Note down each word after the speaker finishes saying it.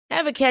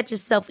Ever catch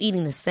yourself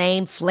eating the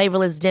same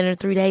flavorless dinner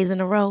 3 days in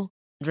a row?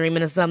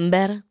 Dreaming of something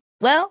better?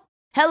 Well,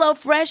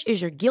 HelloFresh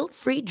is your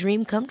guilt-free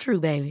dream come true,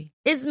 baby.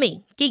 It's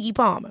me, Keke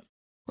Palmer.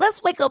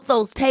 Let's wake up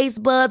those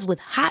taste buds with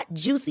hot,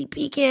 juicy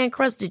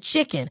pecan-crusted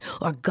chicken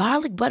or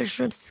garlic butter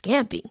shrimp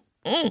scampi.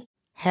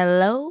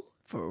 Hello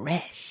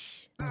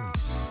Fresh.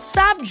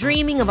 Stop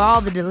dreaming of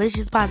all the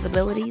delicious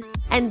possibilities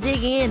and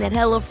dig in at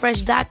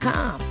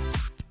HelloFresh.com.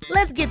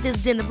 Let's get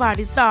this dinner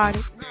party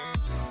started.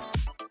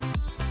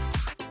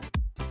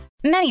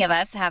 Many of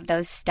us have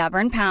those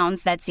stubborn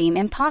pounds that seem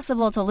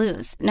impossible to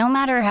lose, no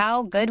matter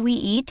how good we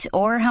eat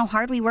or how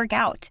hard we work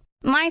out.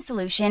 My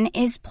solution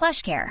is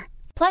PlushCare.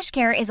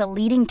 PlushCare is a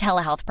leading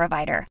telehealth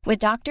provider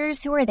with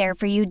doctors who are there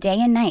for you day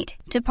and night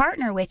to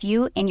partner with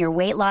you in your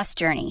weight loss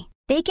journey.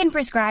 They can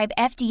prescribe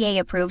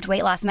FDA-approved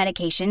weight loss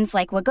medications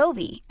like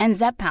Wegovy and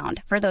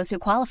Zepbound for those who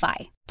qualify.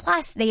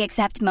 Plus, they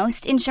accept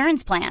most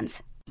insurance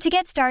plans. To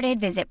get started,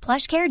 visit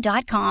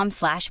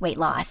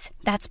plushcare.com/weightloss.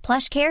 That's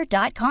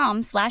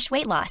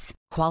plushcare.com/weightloss.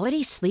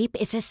 Quality sleep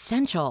is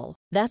essential.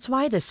 That's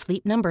why the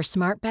Sleep Number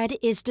Smart Bed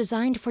is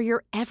designed for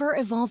your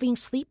ever-evolving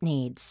sleep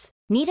needs.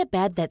 Need a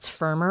bed that's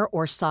firmer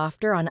or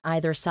softer on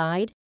either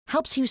side?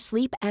 Helps you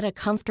sleep at a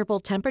comfortable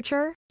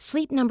temperature?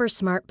 Sleep Number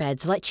Smart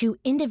Beds let you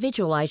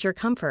individualize your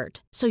comfort,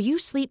 so you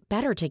sleep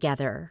better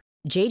together.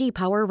 J.D.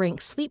 Power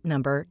ranks Sleep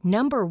Number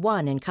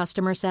 #1 in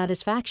customer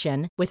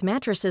satisfaction with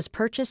mattresses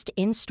purchased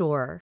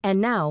in-store.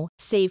 And now,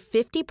 save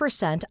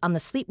 50% on the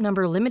Sleep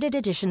Number Limited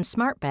Edition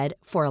Smart Bed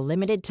for a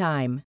limited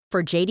time.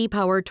 For J.D.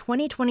 Power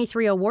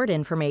 2023 award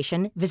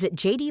information,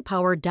 visit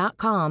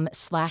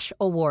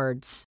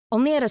jdpower.com/awards.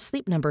 Only at a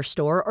Sleep Number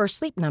store or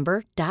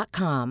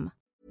sleepnumber.com.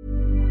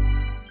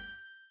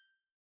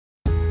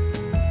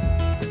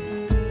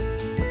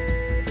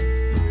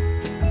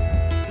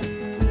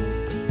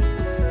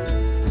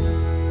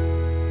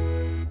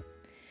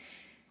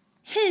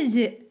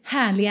 Hej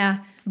härliga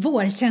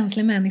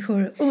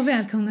vårkänslemänniskor och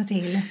välkomna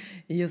till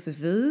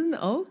Josefin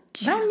och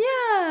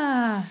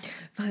Vanja!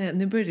 Fan,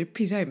 nu börjar det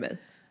pirra i mig.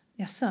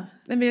 Jaså?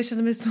 Nej, men jag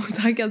känner mig så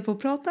taggad på att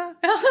prata.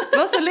 Det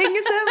var så länge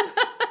sedan.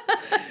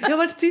 Jag har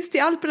varit tyst i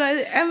Alperna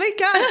i en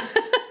vecka.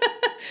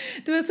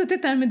 Du har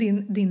suttit där med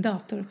din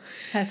dator,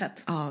 har jag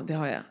sett. Ja, det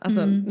har jag.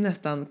 Alltså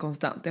nästan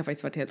konstant. Det har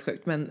faktiskt varit helt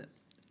sjukt. Men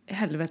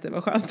helvete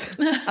vad skönt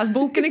att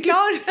boken är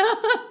klar.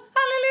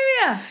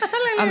 Halleluja!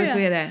 Halleluja! Ja, men så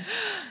är det.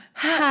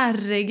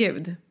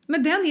 Herregud.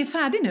 Men den är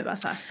färdig nu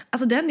alltså?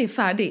 Alltså den är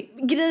färdig.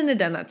 Grejen är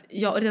den att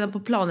jag redan på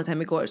planet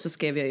hem igår så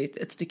skrev jag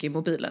ett stycke i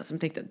mobilen som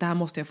tänkte det här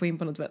måste jag få in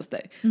på något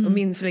vänster. Och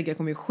min förläggare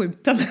kommer ju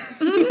skjuta mig.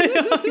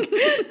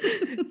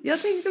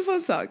 Jag tänkte på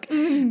en sak.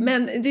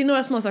 Men det är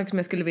några små saker som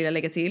jag skulle vilja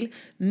lägga till.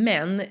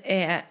 Men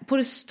på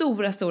det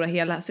stora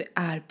hela så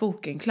är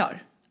boken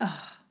klar.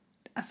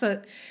 Alltså,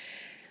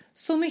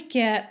 så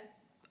mycket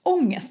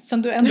ångest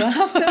som du ändå har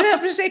haft över det här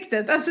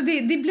projektet. Alltså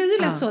det blir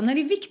ju lätt så. När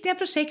det är viktiga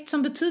projekt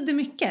som betyder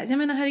mycket. Jag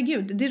menar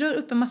herregud, det rör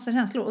upp en massa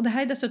känslor. Och det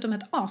här är dessutom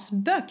ett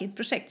asbökigt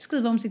projekt.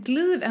 Skriva om sitt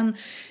liv, en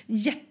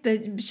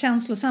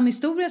jättekänslosam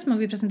historia som man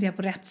vill presentera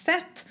på rätt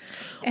sätt.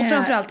 Och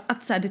framförallt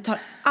att så här, det tar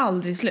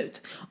aldrig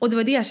slut. Och det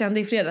var det jag kände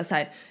i fredags så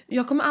här.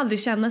 Jag kommer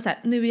aldrig känna så här,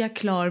 nu är jag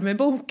klar med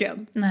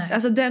boken. Nej.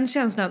 Alltså den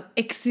känslan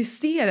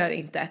existerar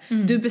inte.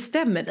 Du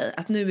bestämmer dig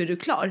att nu är du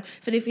klar.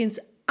 För det finns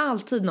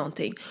alltid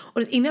någonting.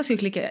 Och innan jag skulle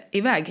klicka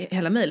iväg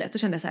hela mejlet så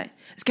kände jag så här,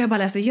 ska jag bara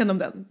läsa igenom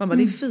den? Man bara,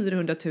 det är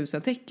 400 000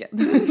 tecken.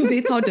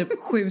 Det tar typ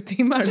 7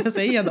 timmar att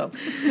läsa igenom.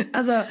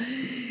 Alltså,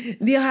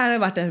 det här har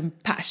varit en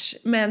pers.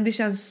 Men det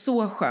känns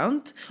så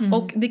skönt.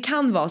 Och det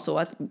kan vara så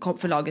att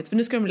förlaget, för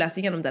nu ska de läsa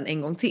igenom den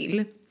en gång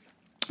till.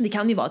 Det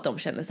kan ju vara att de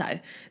känner så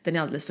här, den är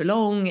alldeles för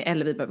lång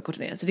eller vi behöver korta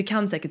ner den. Så det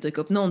kan säkert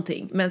dyka upp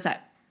någonting. Men så här,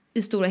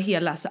 i stora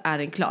hela så är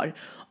den klar.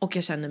 Och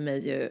jag känner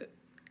mig ju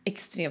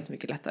extremt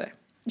mycket lättare.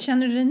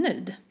 Känner du dig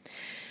nöjd?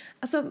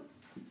 Alltså,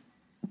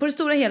 på det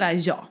stora hela,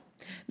 ja.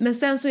 Men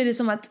sen så är det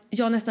som att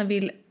jag nästan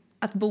vill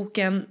att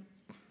boken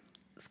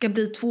ska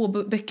bli 2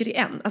 böcker i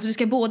en. Alltså det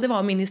ska både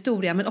vara min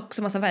historia men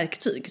också massa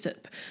verktyg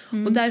typ.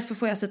 Och därför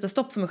får jag sätta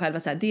stopp för mig själv.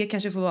 Så här, det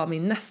kanske får vara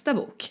min nästa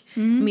bok.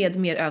 Med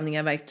mer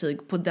övningar och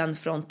verktyg på den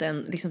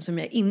fronten liksom som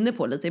jag är inne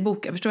på lite i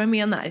boken. Förstår vad jag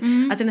menar?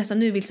 Att jag nästan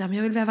nu vill säga, men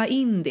jag vill väva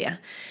in det.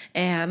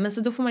 Men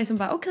så då får man liksom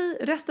bara, okej,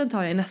 resten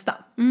tar jag i nästa.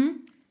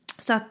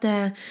 Så att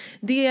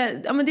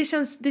det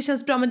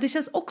känns bra. Men det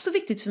känns också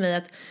viktigt för mig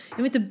att jag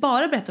vill inte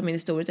bara berätta om min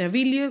historia, utan jag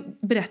vill ju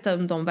berätta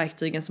om de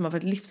verktygen som har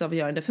varit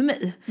livsavgörande för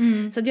mig.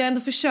 Så att jag har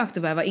ändå försökt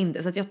att väva in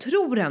det. Så att jag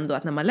tror ändå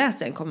att när man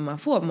läser den kommer man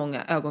få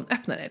många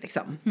ögonöppnare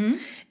liksom.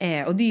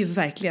 Och det är ju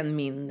verkligen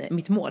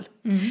mitt mål.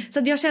 Så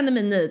att jag känner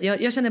mig nöjd.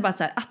 Jag känner bara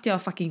så här, att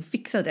jag fucking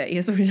fixade det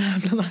är så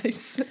jävla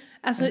nice.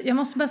 Alltså jag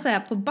måste bara säga,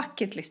 på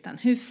bucketlistan,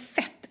 hur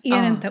fett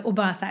är det inte att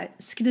bara så här,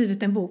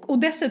 skrivit en bok och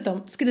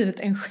dessutom skrivit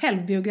en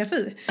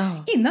självbiografi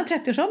innan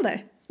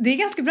 30-årsålder. Det är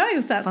ganska bra,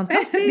 Josef.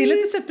 Fantastiskt. Det är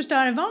lite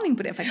superstar-varning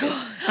på det faktiskt.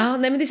 Ja,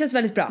 nej men det känns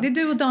väldigt bra. Det är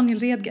du och Daniel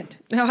Redgert.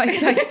 Ja,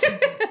 exakt.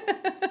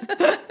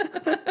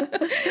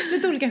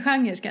 Lite olika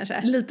genrer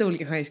kanske. Lite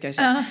olika genrer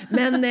kanske.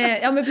 Men,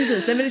 ja men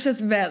precis. Nej, men det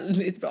känns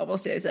väldigt bra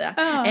måste jag ju säga.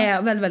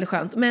 Väldigt, väldigt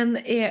skönt. Men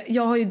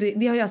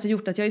det har ju alltså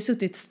gjort att jag har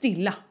suttit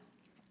stilla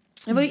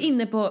Jag var ju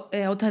inne på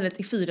hotellet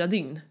i 4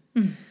 dygn.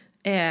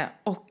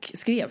 Och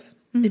skrev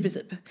i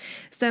princip.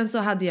 Sen så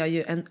hade jag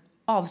ju en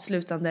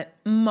avslutande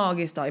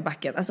magisk dag i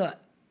backen. Alltså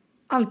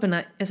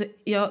Alperna, alltså,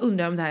 jag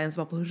undrar om det här ens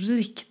var på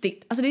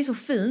riktigt. Alltså det är så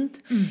fint.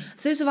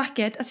 Så det är så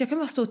vackert. Alltså jag kan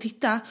bara stå och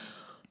titta.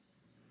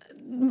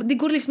 Det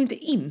går liksom inte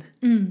in.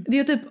 Det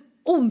gör typ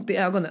ont i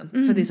ögonen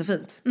för att det är så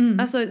fint.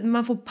 Alltså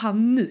man får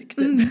panik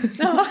typ.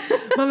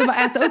 Man vill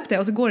bara äta upp det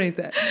och så går det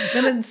inte.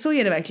 Nej men så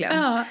är det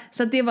verkligen.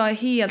 Så att det var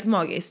helt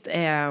magiskt.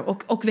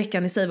 Och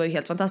veckan i sig var ju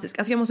helt fantastisk.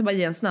 Alltså jag måste bara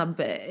ge en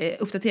snabb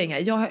uppdatering här.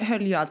 Jag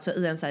höll ju alltså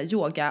i en så här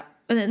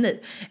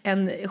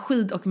en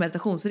skid- och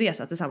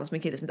meditationsresa tillsammans med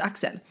en kille som heter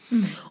Axel.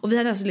 Och vi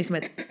hade alltså liksom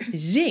ett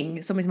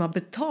gäng som liksom har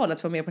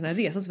betalat för att vara med på den här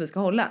resan som vi ska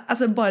hålla.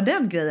 Alltså bara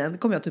den grejen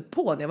kom jag typ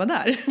på när jag var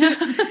där.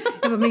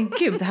 Jag bara, men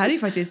gud, det här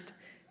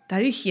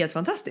är ju helt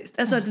fantastiskt.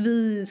 Alltså att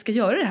vi ska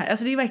göra det här.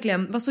 Alltså det är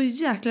verkligen, var så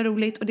jäkla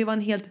roligt. Och det var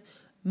en helt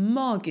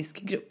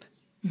magisk grupp.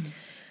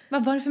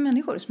 Vad var det för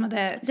människor som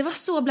hade... Det var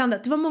så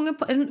blandat. Det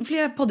var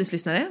flera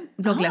poddlyssnare,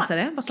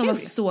 bloggläsare. Som var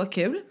så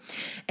kul.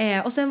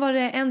 Och sen var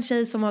det en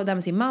tjej som var där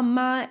med sin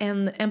mamma.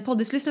 En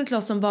poddlyssnare till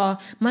oss som var,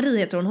 Marie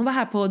heter hon. Hon var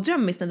här på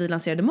Drömmis när vi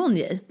lanserade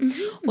Monjay.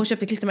 Och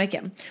köpte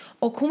klistermärken.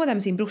 Och hon var där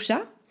med sin brorsa.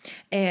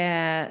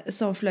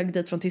 Som flög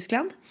dit från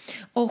Tyskland.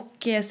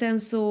 Och sen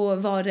så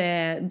var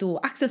det då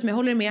Axel som jag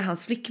håller med,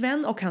 hans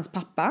flickvän och hans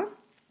pappa.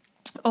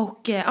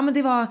 Och ja men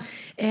det var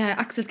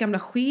Axels gamla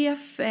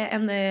chef,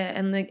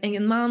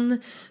 en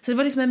man. Så det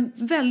var liksom en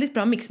väldigt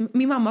bra mix.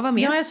 Min mamma var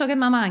med. Ja, jag såg att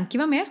mamma Anki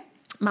var med.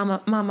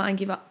 Mamma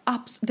Anki var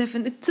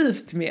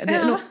definitivt med. Det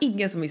är nog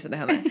ingen som missade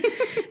henne.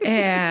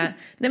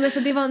 Nej men så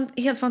det var en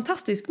helt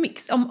fantastisk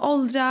mix. Om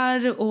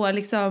åldrar och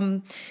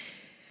liksom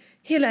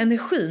hela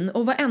energin.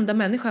 Och varenda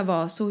människa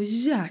var så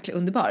jäkla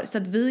underbar. Så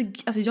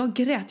att jag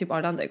grät ju på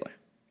Arlanda igår.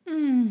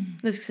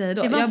 Det ska jag säga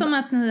då. Det var som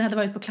att ni hade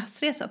varit på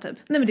klassresa typ.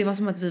 Nej men det var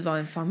som att vi var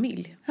en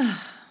familj.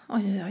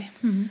 Oj.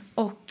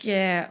 Och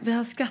vi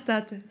har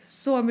skrattat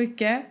så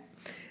mycket.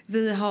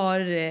 Vi har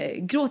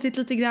gråtit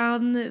lite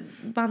grann.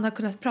 Man har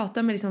kunnat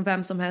prata med liksom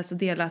vem som helst och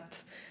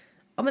delat.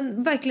 Ja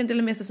men verkligen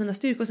dela med sig av sina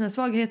styrkor och sina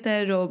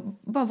svagheter. Och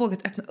bara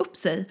vågat öppna upp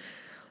sig.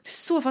 Det är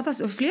så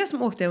fantastiskt. Och flera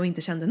som åkte och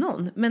inte kände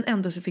någon. Men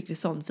ändå så fick vi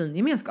sån fin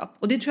gemenskap.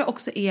 Och det tror jag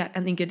också är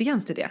en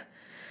ingrediens till det.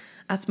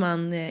 Att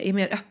man är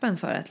mer öppen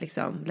för att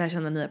liksom lära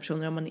känna nya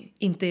personer om man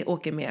inte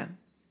åker med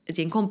ett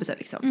gäng kompisar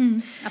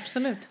liksom.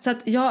 Absolut. Så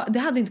att det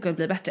hade inte kunnat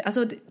bli bättre.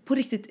 Alltså på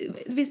riktigt,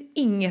 det finns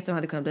inget som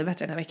hade kunnat bli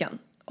bättre den här veckan.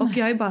 Och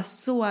jag är bara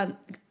så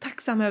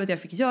tacksam över att jag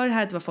fick göra det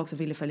här. Att det var folk som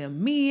ville följa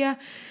med.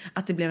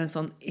 Att det blev en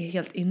sån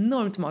helt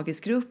enormt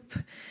magisk grupp.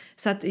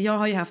 Så att jag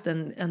har ju haft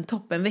en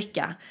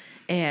toppenvecka.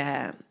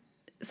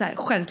 Så här,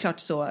 självklart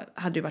så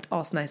hade det varit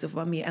asnice att få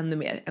vara med ännu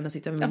mer än att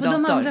sitta med min dator.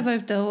 För de andra var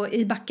ute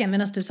i backen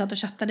medan du satt och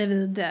chattade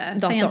vid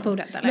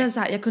tangentbordet, eller? Men så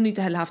här, jag kunde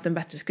inte heller haft en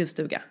bättre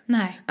skrivstuga.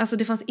 Nej. Alltså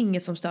det fanns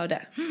inget som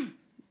störde.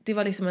 Det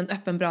var liksom en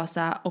öppen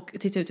brasa och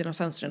titta ut genom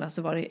fönstren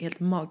så var det helt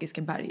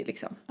magiska berg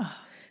liksom.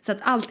 Så att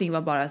allting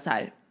var bara så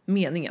här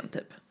meningen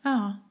typ.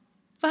 Ja.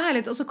 Vad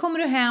härligt. Och så kommer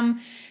du hem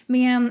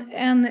med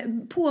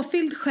en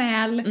påfylld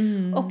själ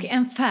och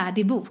en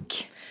färdig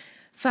bok.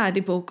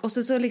 Färdig bok. Och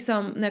så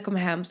liksom när jag kommer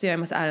hem så gör jag en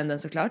massa ärenden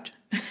såklart.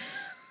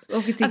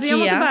 Och till alltså jag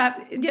måste bara,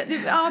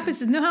 ja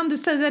precis, nu hann du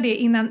säga det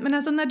innan. Men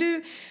alltså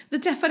när vi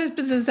träffades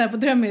precis här på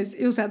Drömmis.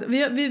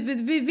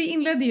 Vi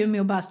inledde ju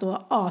med att bara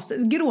stå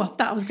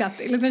gråta av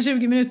skratt i liksom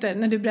 20 minuter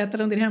när du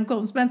berättade om din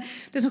hemkomst. Men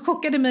det som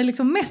chockade mig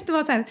liksom mest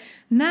var så här,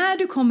 när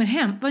du kommer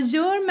hem, vad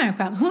gör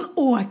människan? Hon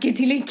åker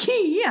till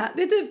Ikea.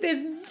 Det är typ det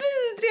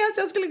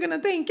vidrigaste jag skulle kunna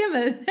tänka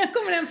mig. Jag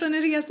kommer hem från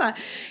en resa.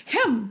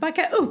 Hem,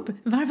 backa upp,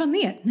 varva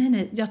ner.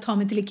 Nej, jag tar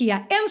mig till Ikea.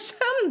 En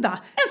söndag,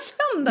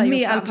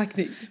 med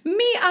allpackning. Med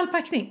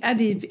allpackning. Ja,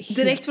 det är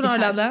direkt från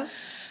Arlanda.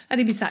 Ja,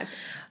 det är bisarrt.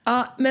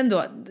 Ja, men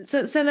då.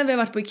 Sen när vi har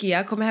varit på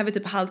Ikea, kommer hem vid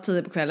typ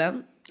 9:30 på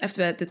kvällen. Efter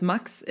vi har ätit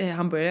Max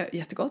hamburgare,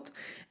 jättegott.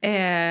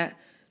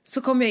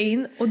 Så kom jag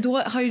in och då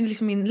har ju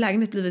liksom min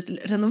lägenhet blivit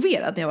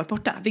renoverad när jag varit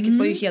borta. Vilket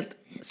var ju helt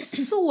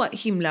så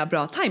himla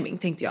bra timing,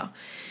 tänkte jag.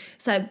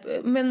 Så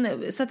här,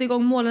 men satte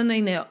igång målarna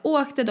innan jag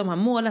åkte. De har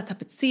målat,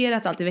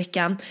 tapetserat allt i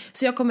veckan.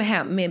 Så jag kommer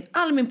hem med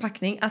all min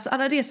packning. Alltså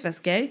alla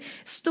resväskor.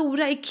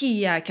 Stora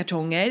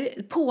Ikea-kartonger.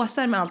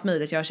 Påsar med allt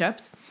möjligt jag har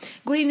köpt.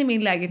 Går in i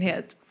min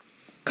lägenhet.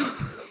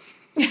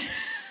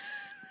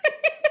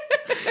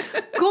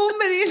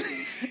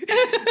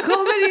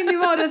 Kommer in i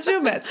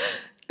vardagsrummet.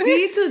 Det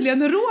är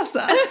tydligen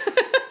rosa.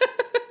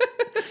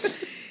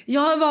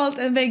 Jag har valt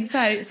en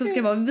väggfärg som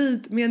ska vara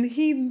vit med en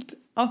hint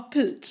av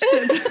peach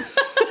typ.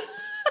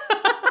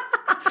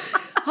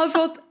 Har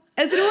fått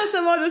ett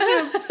rosa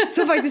vardagsrum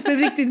som faktiskt blev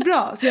riktigt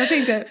bra. Så jag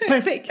tänkte,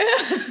 perfekt.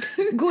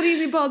 Går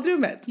in i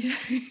badrummet.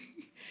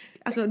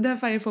 Alltså den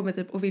färgen får mig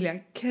typ att vilja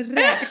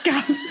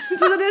kräkas. Det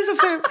är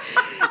så fult.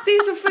 Det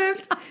är så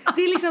fult.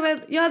 Det är liksom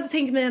jag hade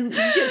tänkt mig en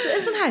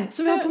sån här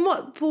som vi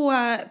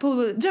har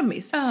på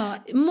Drömmis.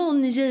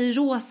 Monjay,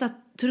 rosa,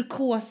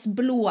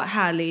 turkosblå,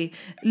 härlig,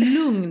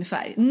 lugn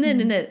färg.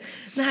 Nej.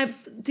 Det här,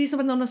 det är som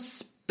att någon har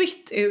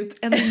spytt ut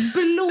en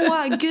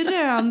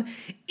blågrön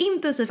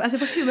intensiv, alltså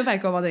jag får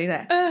huvudvärk av att vara där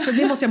inne. Så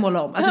det måste jag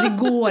måla om, alltså det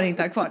går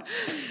inte att ha kvar.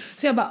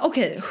 Så jag bara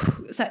okej,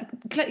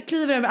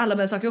 kliver över alla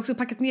mina saker. Jag har också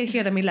packat ner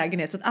hela min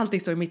lägenhet så att allting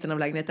står i mitten av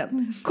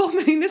lägenheten.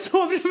 Kommer in i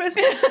sovrummet.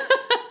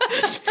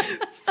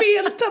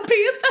 Fel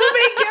tapet på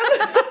väggen.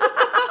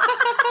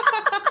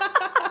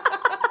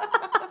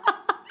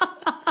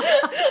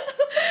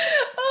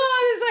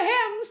 Det är så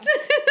hemskt.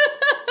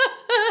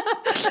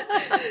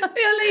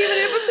 Jag lägger mig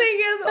ner på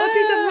sängen och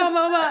tittar på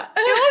mamma och bara,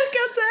 jag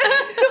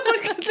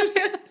orkar inte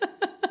mer.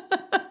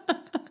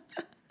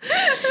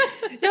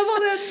 Jag var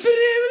en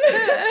brun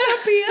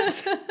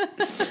tapet.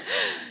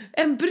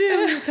 En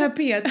brun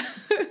tapet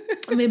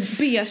med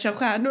beige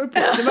stjärnor på.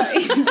 Det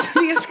var inte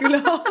det jag skulle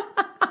ha.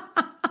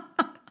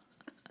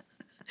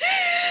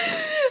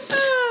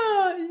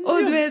 Och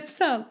du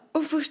vet,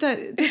 och det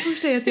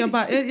första är att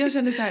jag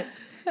kände så här.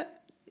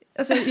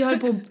 Alltså jag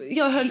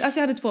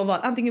hade 2 val.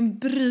 Antingen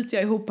bryter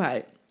jag ihop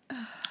här.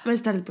 Men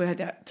istället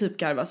började jag typ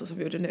garva så som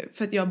vi gjorde nu.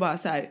 För att jag bara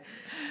så här,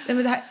 nej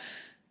men det här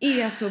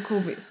är så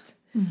komiskt.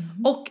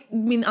 Och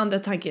min andra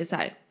tanke är så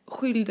här,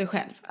 skyll dig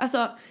själv.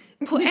 Alltså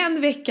på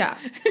en vecka,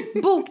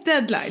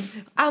 bokdeadline,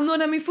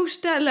 anordna min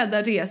första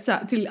ledda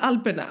resa till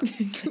Alperna,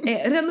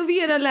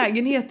 renovera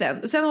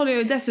lägenheten. Sen håller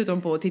jag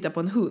dessutom på att titta på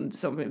en hund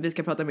som vi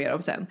ska prata mer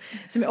om sen,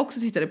 som jag också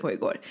tittade på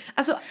igår.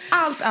 Alltså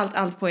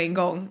allt på en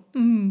gång.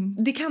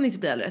 Det kan inte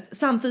bli alldeles rätt.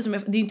 Samtidigt som det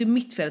är ju inte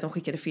mitt fel att de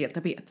skickade fel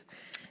tapet.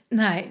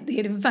 Nej, det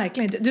är det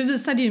verkligen inte. Du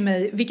visade ju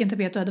mig vilken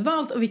tapet du hade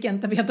valt och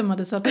vilken tapet de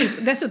hade satt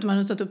upp. Dessutom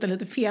hade de satt upp det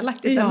lite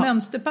felaktigt, så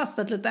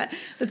mönsterpassat lite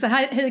så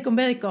här hejkon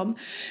bacon.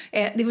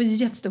 Det var ju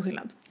jättestor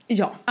skillnad.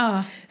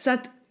 Ja. Så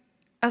att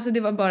alltså det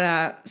var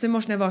bara så i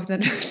morse när jag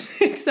vaknade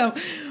liksom,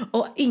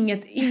 och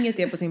inget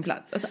är på sin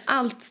plats. Alltså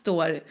allt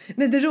står.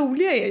 Nej, det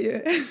roliga är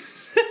ju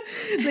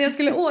när jag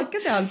skulle åka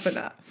till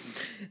Alperna.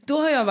 Då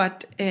har jag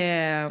varit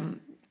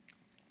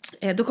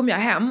då kom jag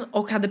hem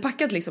och hade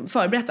packat liksom,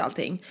 förberett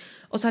allting.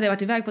 Och så hade jag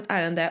varit iväg på ett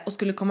ärende och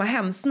skulle komma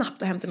hem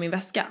snabbt och hämta min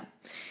väska.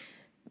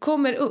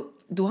 Kommer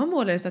upp, då har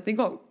målaren satt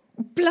igång.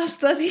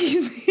 Plastat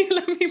in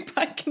hela min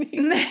packning.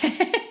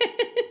 Nej.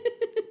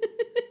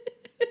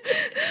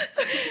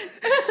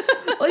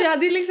 Och jag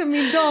hade liksom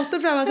min dator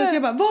framme, så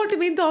jag bara, vart är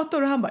min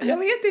dator? Och han bara, jag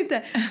vet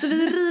inte. Så vi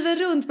river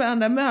runt med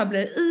andra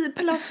möbler i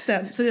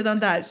plasten. Så redan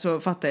där så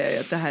fattar jag ju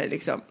att det här är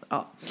liksom,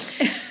 ja.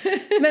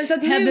 Men så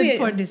att nu Headed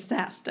for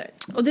disaster.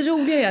 Och det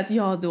roliga är att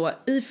jag då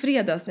i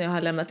fredags när jag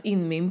har lämnat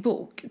in min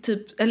bok,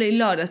 typ, eller i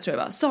lördags tror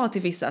jag var, sa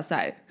till vissa så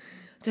här,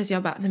 så att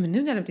jag bara, nej men nu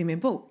när jag lämnat in min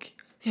bok,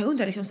 jag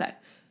undrar liksom så här,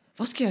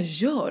 vad ska jag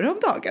göra om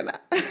dagarna?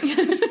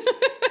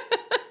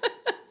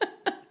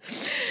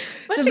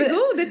 Varsågod,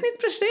 det är ett nytt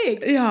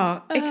projekt.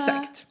 Ja,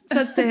 exakt. Så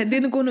att det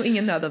går nog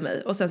ingen nöd av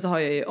mig. Och sen så har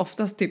jag ju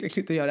oftast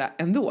tillräckligt att göra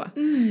ändå.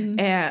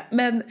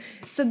 Men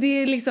så det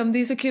är liksom, det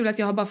är så kul att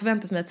jag har bara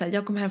förväntat mig att så här,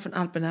 jag kommer hem från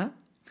Alperna.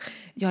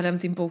 Jag har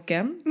lämnat in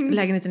boken.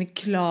 Lägenheten är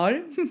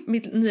klar.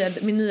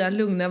 Min nya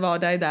lugna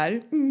vardag är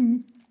där.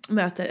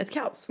 Möter ett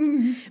kaos.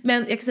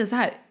 Men jag kan säga så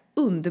här,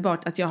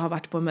 underbart att jag har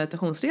varit på en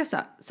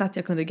meditationsresa. Så att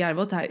jag kunde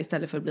garva åt det här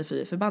istället för att bli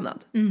fri förbannad.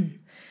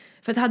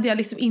 För att hade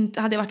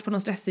jag varit på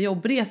någon stressig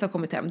jobbresa och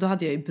kommit hem, då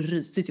hade jag ju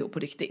brutit ihop på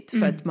riktigt.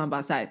 För att man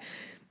bara så här,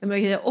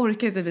 jag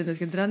orkar inte att vi nu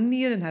ska dra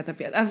ner den här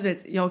tapeten. Alltså,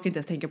 jag orkar inte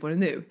ens tänka på det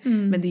nu.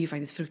 Men det är ju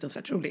faktiskt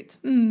fruktansvärt roligt.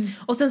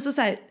 Och sen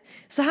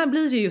så här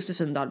blir det ju,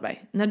 Josefin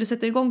Dahlberg. När du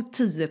sätter igång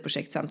 10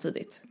 projekt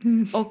samtidigt.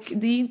 Och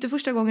det är inte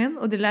första gången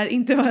och det lär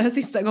inte vara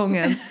sista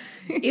gången.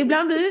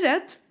 Ibland blir det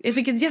rätt. Jag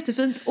fick ett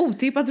jättefint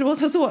otippat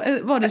rosa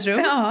vardagsrum.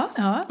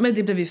 Ja. Men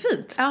det blev ju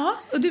fint. Ja,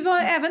 och du var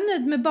även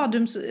nöjd med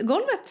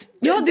badrumsgolvet.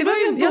 Ja, det var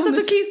ju, jag satt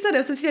och kissade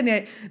och så tittade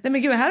jag ner. Nej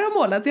men gud, här har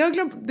målat.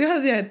 Det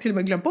hade jag till och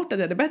med glömt bort att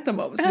jag hade bett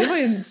om. Så det var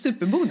ju en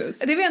superbonus.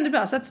 Det var ändå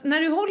bra. Så att när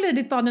du håller i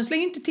ditt badrum så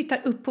länge du inte tittar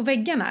upp på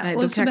väggarna. Nej,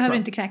 och så behöver du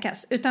inte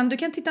kräkas. Utan du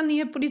kan titta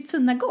ner på ditt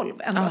fina golv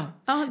ändå.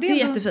 Ja, det är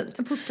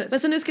jättefint. Positivt. Men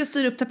så nu ska jag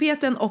styra upp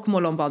tapeten och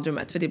måla om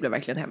badrummet. För det blev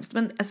verkligen hemskt.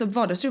 Men alltså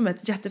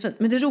vardagsrummet är jättefint.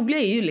 Men det roliga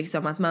är ju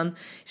liksom att man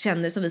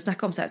känner, som vi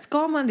snackade om så här,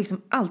 ska man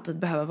liksom alltid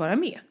behöva vara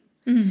med?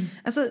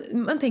 Alltså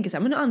man tänker så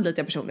här, men nu anlitar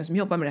jag personer som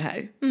jobbar med det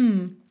här.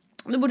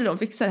 Då borde de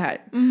fixa det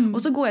här.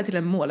 Och så går jag till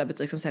en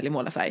målarbutik som säljer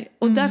målarfärg.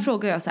 Och där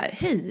frågar jag så här,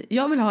 hej,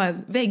 jag vill ha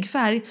en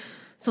väggfärg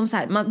som så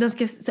här, den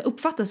ska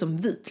uppfattas som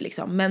vit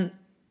liksom, men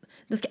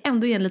den ska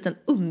ändå ge en liten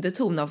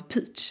underton av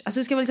peach. Alltså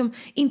det ska vara liksom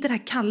inte det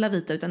här kalla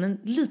vita utan en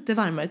lite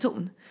varmare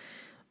ton.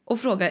 Och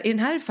frågar, är den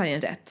här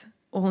färgen rätt?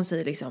 Och hon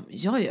säger liksom,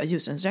 ja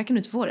ljusrensare kan du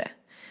inte få det.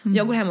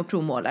 Jag går hem och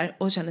provmålar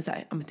och känner så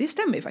här, ja men det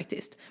stämmer ju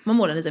faktiskt. Man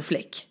målar en liten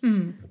fläck.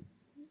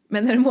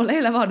 Men när du målar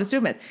hela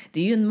vardagsrummet, det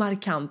är ju en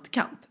markant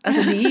kant.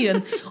 Alltså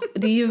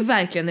det är ju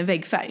verkligen en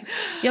väggfärg.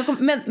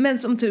 Men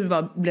som tur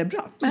var blev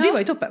bra. Så det var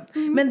ju toppen.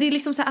 Men det är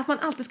liksom så här att man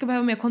alltid ska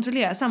behöva med att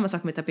kontrollera. Samma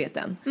sak med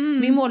tapeten.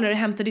 Min målare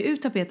hämtade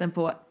ut tapeten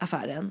på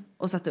affären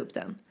och satte upp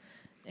den.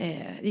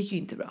 Det gick ju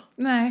inte bra.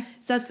 Nej.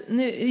 Så att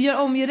nu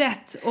gör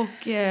rätt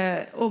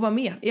och var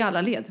med i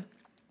alla led.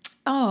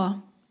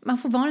 Ja. Man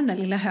får vara den där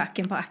lilla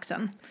höken på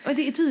axeln. Och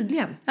det är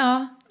tydligen.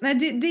 Ja, nej,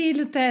 det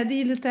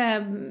är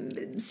lite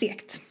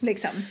segt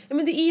liksom. Ja,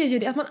 men det är ju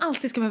det att man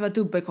alltid ska behöva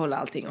dubbelkolla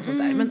allting och sånt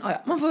där. Men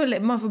ja,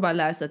 man får bara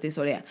lära sig att det är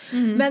så det är.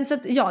 Men så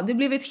att, ja, det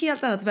blev ett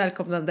helt annat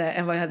välkomnande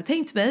än vad jag hade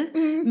tänkt mig.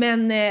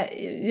 Men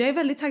jag är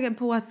väldigt taggad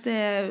på att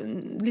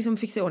liksom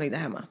fixa i ordning där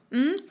hemma.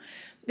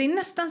 Det är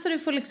nästan så du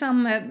får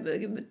liksom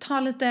ta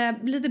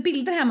lite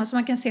bilder hemma så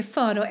man kan se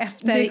före och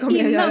efter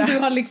innan du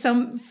har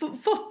liksom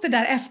fått det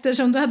där efter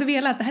som du hade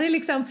velat. Det här är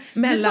liksom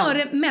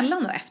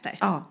mellan och efter.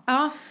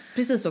 Ja,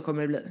 precis så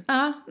kommer det bli.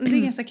 Ja, det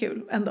är ganska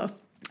kul ändå.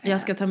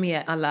 Jag ska ta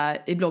med alla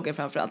i bloggen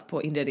framförallt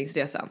på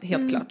inredningsresan,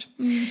 helt klart.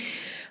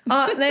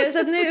 Ja, nej, så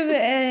att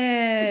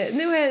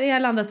nu har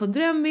jag landat på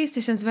Drömmis.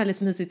 Det känns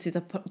väldigt mysigt att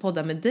sitta och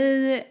podda med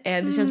dig.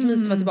 Det känns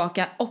mysigt att vara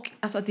tillbaka. Och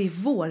alltså att det är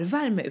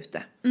vårvärme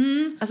ute.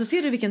 Alltså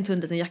ser du vilken tunn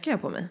liten jacka jag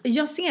har på mig?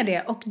 Jag ser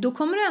det. Och då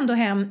kommer du ändå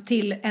hem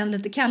till en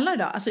lite kallare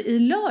dag. Alltså i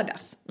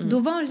lördags. Då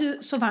var det ju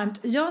så varmt.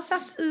 Jag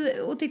satt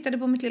och tittade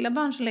på mitt lilla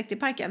barn som lekte i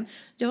parken.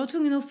 Jag var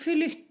tvungen att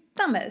flytta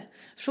mig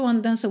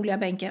från den soliga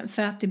bänken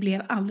för att det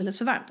blev alldeles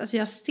för varmt. Alltså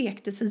jag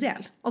stektes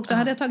ihjäl. Och då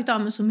hade jag tagit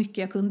av mig så mycket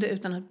jag kunde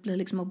utan att bli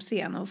liksom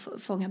obscen och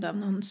fångad av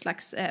någon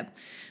slags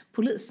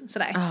polis.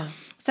 Sådär.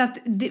 Så att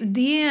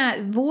det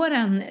är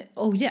våren,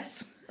 oh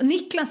yes.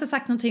 Niklas har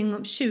sagt någonting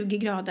om 20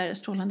 grader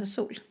strålande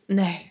sol.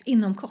 Nej.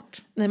 Inom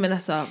kort. Nej, men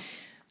alltså,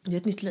 det är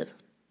ett nytt liv.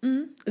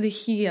 Det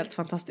är helt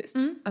fantastiskt.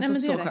 Alltså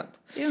nej, så skönt.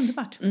 Det är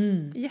underbart.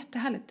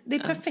 Jättehärligt. Det är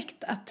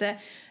perfekt att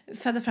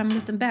föda fram en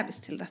liten bebis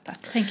till detta,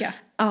 tänker jag.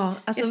 Ja,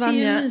 alltså jag ser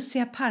ju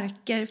mysiga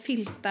parker,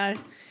 filtar.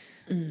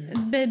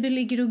 Baby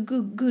ligger och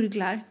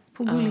gurglar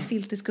på gullig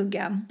filt i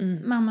skuggan.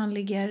 Mamman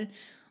ligger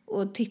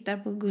och tittar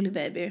på gullig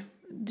baby,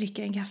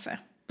 dricker en kaffe.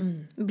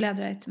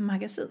 Bläddrar ett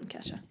magasin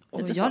kanske.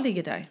 Och jag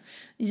ligger där.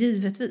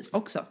 Givetvis.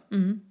 Också.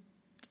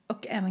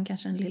 Och även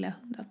kanske den lilla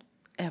hunden.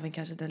 Även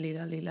kanske den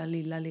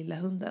lilla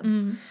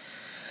hunden.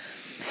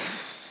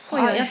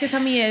 Ja, jag ska ta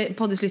med er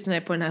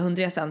poddislyssnare på den här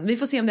hundresan. Vi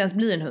får se om det ens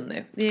blir en hund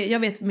nu. Jag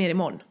vet mer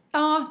imorgon.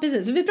 Ja,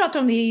 precis. Vi pratar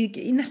om det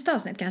i nästa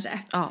avsnitt kanske.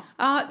 Ja,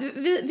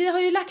 vi har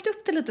ju lagt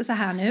upp det lite så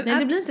här nu. Nej,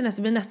 det blir inte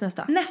nästa, det blir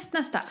nästa.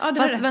 Nästa. Ja,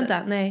 fast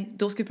vänta, nej,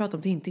 då ska vi prata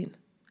om Tintin.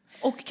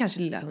 Och kanske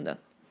lilla hunden.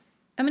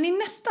 Ja, men i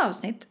nästa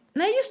avsnitt.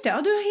 Nej, just det.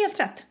 Ja, du har helt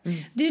rätt.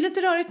 Det är ju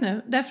lite rörigt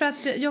nu. Därför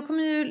att jag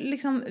kommer ju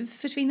liksom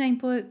försvinna in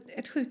på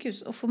ett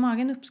sjukhus och få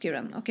magen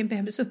uppskuren och en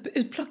bebis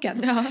utplockad.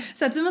 Ja.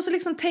 Så att vi måste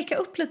liksom täcka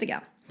upp lite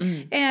grann.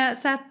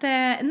 Så att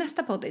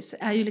nästa poddis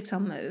är ju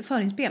liksom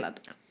förinspelad.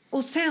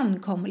 Och sen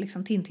kommer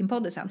liksom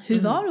Tintin-poddisen. Hur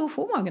var det att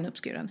få magen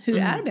uppskuren? Hur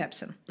är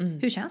bebisen?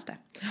 Hur känns det?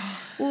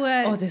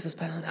 Och, det är så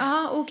spännande.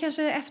 Ja, och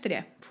kanske efter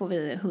det får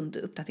vi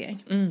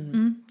hunduppdatering.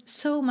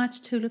 So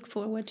much to look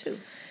forward to.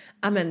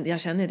 Ja, men jag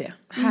känner det.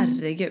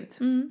 Herregud.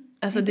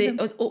 Alltså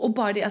det, och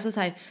bara det, alltså så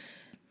här,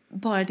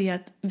 bara det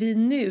att vi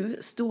nu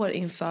står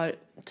inför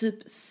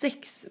typ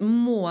 6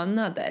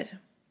 månader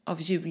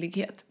av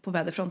julighet på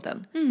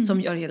väderfronten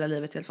som gör hela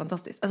livet helt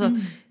fantastiskt. Alltså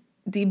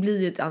det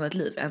blir ju ett annat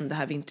liv än det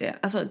här vintriga.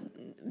 Alltså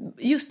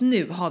just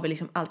nu har vi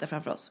liksom allt där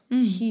framför oss.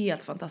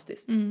 Helt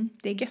fantastiskt.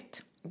 Det är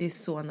gött. Det är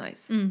så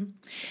nice.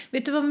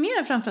 Vet du vad vi mer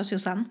har framför oss,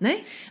 Jossan?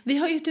 Nej. Vi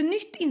har ju ett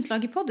nytt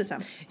inslag i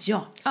poddisen.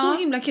 Ja, så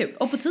himla kul.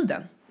 Och på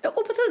tiden.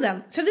 Och på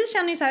tiden. För vi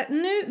känner ju så här,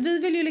 vi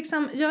vill ju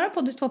liksom göra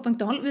Poddis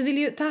 2.0. Vi vill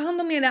ju ta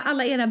hand om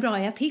alla era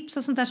bra tips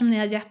och sånt där som ni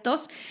har gett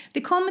oss.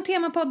 Det kommer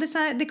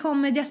temapoddisar, det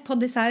kommer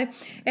gästpoddisar.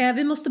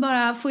 Vi måste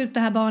bara få ut det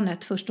här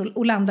barnet först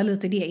och landa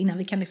lite i det innan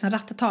vi kan liksom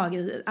ratta tag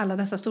i alla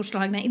dessa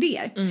storslagna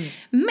idéer.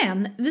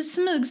 Men vi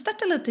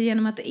smygstartar lite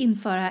genom att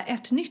införa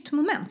ett nytt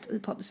moment i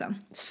poddisen.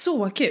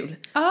 Så kul.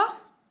 Ja.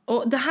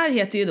 Och det här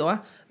heter ju då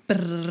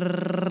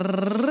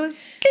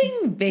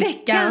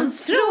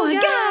Veckans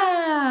fråga.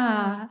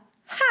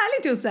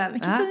 Härligt, Jossan.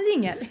 Vilken fin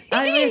jingel.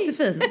 Ja, det var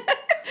jättefin.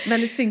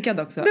 Väldigt synkad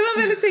också. Det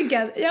var väldigt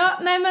synkad. Ja,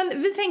 nej,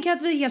 men vi tänker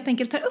att vi helt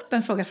enkelt tar upp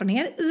en fråga från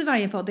er i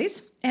varje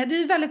poddis. Det är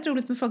ju väldigt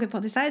roligt med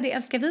frågepoddisar. Det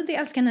älskar vi, det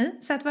älskar ni.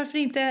 Så att varför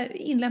inte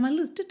inlämna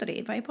lite av det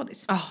i varje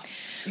poddis?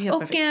 Helt och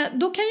perfekt.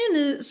 då kan ju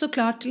ni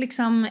såklart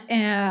liksom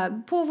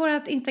på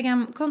vårt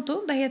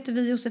Instagram-konto, där heter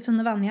vi Josefin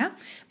och Vanja.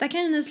 Där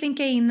kan ju ni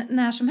slinka in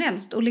när som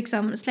helst och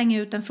liksom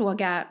slänga ut en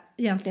fråga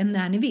egentligen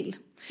när ni vill.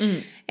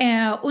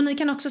 Och ni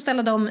kan också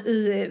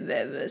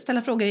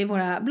ställa frågor i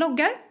våra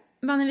bloggar,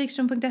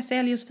 vanjavikström.se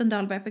eller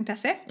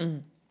josefindalberg.se.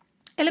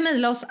 Eller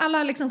mejla oss.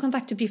 Alla liksom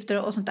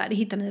kontaktuppgifter och sånt där, det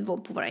hittar ni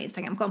på våra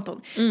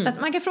Instagram-konton. Så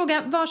att man kan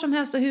fråga var som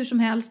helst och hur som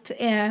helst.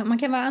 Man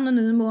kan vara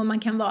anonym och man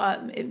kan vara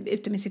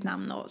ute med sitt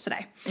namn och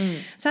sådär.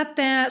 Så att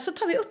så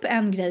tar vi upp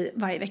en grej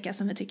varje vecka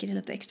som vi tycker är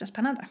lite extra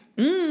spännande.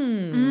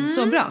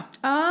 Så bra.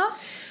 Ja.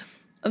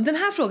 Den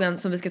här frågan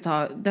som vi ska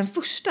ta, den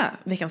första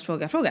veckans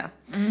fråga.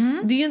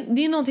 Det är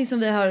ju någonting som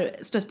vi har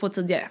stött på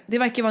tidigare. Det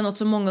verkar vara något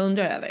som många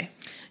undrar över.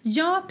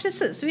 Ja,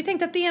 precis. Så vi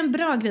tänkte att det är en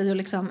bra grej att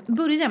liksom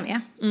börja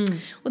med.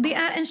 Och det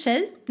är en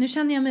tjej. Nu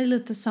känner jag mig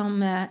lite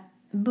som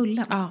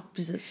Bullen. Ja,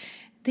 precis.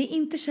 Det är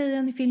inte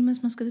tjejen i filmen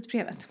som har skrivit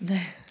brevet.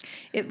 Nej.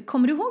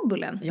 Kommer du ihåg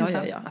Bullen? Ja,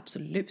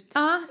 absolut.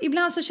 Ja,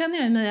 ibland så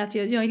känner jag mig att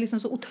jag är liksom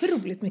så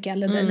otroligt mycket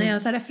äldre än dig när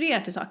jag så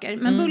refererar till saker.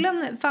 Men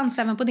Bullen fanns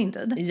även på din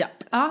tid?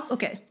 Japp. Ja,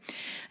 okej.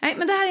 Nej,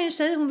 men det här är en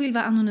tjej, hon vill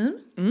vara anonym.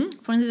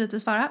 Får hon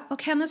givetvis svara.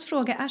 Och hennes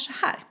fråga är så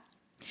här.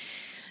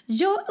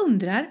 Jag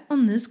undrar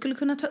om ni skulle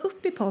kunna ta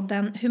upp i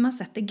podden hur man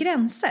sätter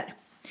gränser.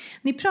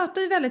 Ni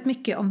pratar ju väldigt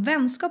mycket om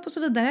vänskap och så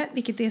vidare,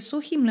 vilket är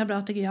så himla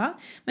bra tycker jag.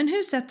 Men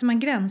hur sätter man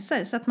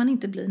gränser så att man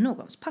inte blir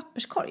någons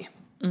papperskorg?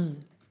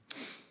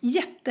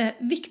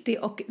 Jätteviktig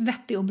och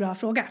vettig och bra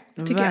fråga,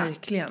 tycker jag.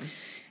 Verkligen.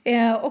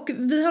 Och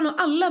vi har nog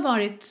alla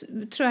varit,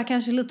 tror jag,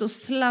 kanske lite och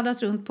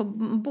sladdat runt på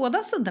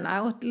båda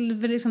sidorna. Och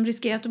liksom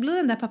riskerat att bli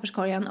den där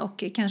papperskorgen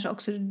och kanske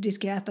också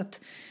riskerat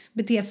att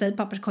bete sig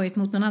papperskorget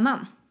mot någon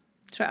annan.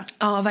 Tror jag.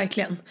 Ja,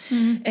 verkligen.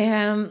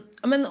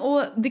 Men,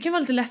 och det kan vara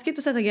lite läskigt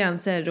att sätta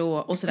gränser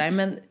och sådär.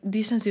 Men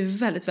det känns ju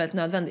väldigt, väldigt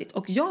nödvändigt.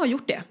 Och jag har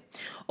gjort det.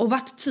 Och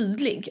varit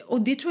tydlig.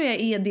 Och det tror jag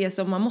är det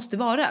som man måste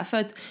vara. För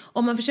att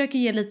om man försöker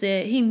ge lite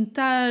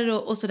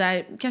hintar och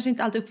sådär. Kanske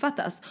inte alltid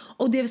uppfattas.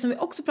 Och det som vi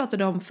också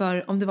pratade om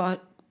om det var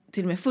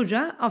till och med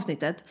förra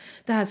avsnittet.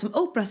 Det här som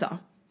Oprah sa.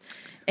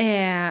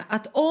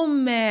 Att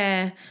om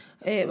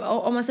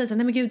man säger så här,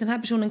 nej men gud, den här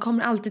personen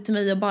kommer alltid till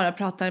mig och bara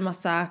pratar en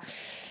massa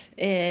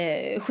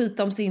skit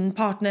om sin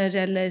partner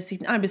eller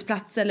sin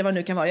arbetsplats eller vad det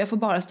nu kan vara. Jag får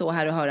bara stå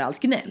här och höra allt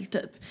gnäll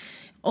typ.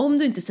 Om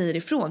du inte säger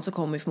ifrån så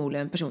kommer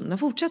förmodligen personen att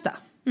fortsätta.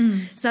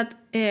 Så att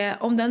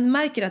om den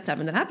märker att så här,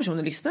 men den här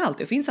personen lyssnar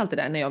alltid och finns alltid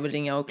där när jag vill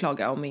ringa och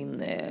klaga om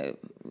min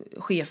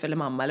chef eller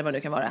mamma eller vad det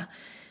nu kan vara.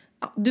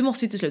 Ja, du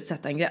måste ju till slut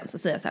sätta en gräns och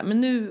säga så här,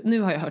 men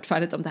nu har jag hört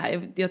färdigt om det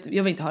här.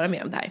 Jag vill inte höra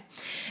mer om det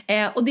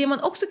här. Och det man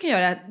också kan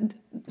göra,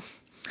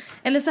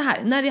 eller så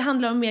här, när det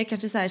handlar om mer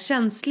kanske så här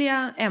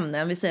känsliga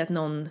ämnen, vi säger att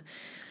någon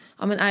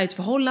är ett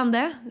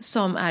förhållande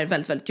som är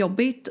väldigt, väldigt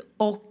jobbigt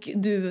och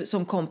du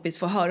som kompis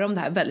får höra om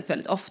det här väldigt,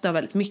 väldigt ofta och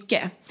väldigt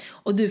mycket.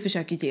 Och du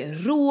försöker ge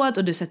råd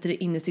och du sätter dig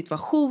in i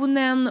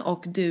situationen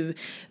och du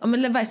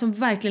som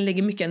verkligen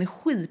lägger mycket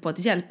energi på att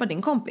hjälpa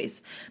din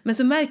kompis. Men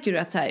så märker du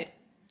att så här,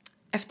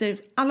 efter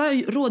alla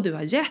råd du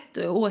har gett,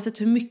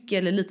 oavsett hur mycket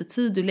eller lite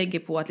tid du lägger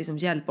på att liksom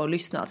hjälpa och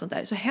lyssna och allt sånt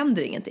där, så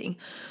händer ingenting.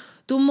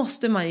 Då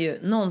måste man ju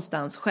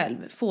någonstans själv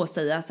få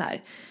säga så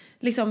här,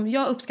 liksom,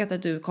 jag uppskattar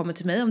att du kommer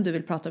till mig om du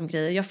vill prata om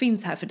grejer. Jag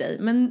finns här för dig.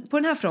 Men på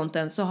den här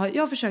fronten så har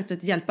jag försökt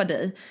att hjälpa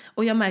dig.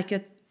 Och jag märker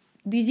att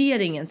det ger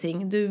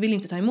ingenting. Du vill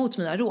inte ta emot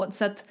mina råd.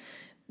 Så att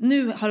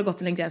nu har det gått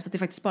till en gräns att det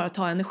faktiskt bara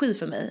tar energi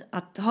för mig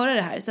att höra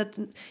det här. Så att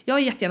jag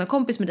är jättegärna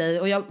kompis med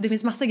dig och det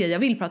finns massa grejer jag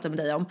vill prata med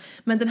dig om.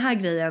 Men den här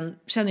grejen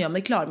känner jag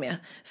mig klar med.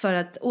 För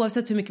att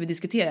oavsett hur mycket vi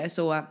diskuterar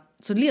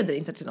så leder det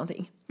inte till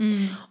någonting.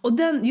 Och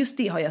just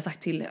det har jag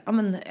sagt till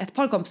ett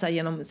par kompisar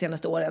genom de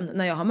senaste åren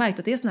när jag har märkt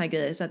att det är såna här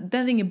grejer. Så att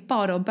den ringer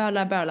bara och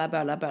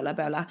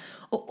böla.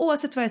 Och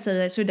oavsett vad jag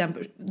säger så är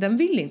den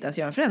vill inte ens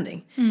göra en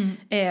förändring.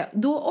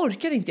 Då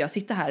orkar inte jag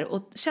sitta här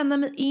och känna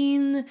mig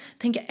in,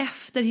 tänka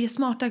efter, ge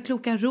smarta,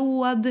 kloka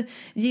råd,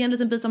 ge en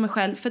liten bit av mig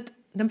själv. För att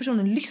den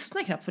personen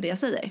lyssnar knappt på det jag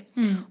säger.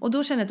 Och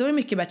då känner jag att då är det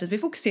mycket bättre att vi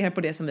fokuserar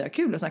på det som vi har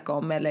kul att snacka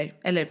om.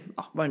 Eller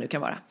vad det nu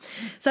kan vara.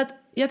 Så att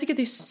jag tycker att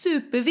det är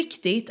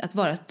superviktigt att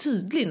vara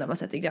tydlig när man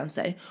sätter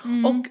gränser.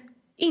 Och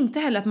inte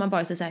heller att man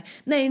bara säger så här,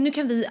 nej nu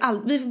kan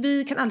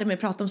vi kan aldrig mer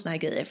prata om såna här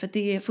grejer. För att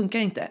det funkar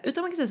inte.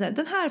 Utan man kan säga så här,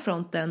 den här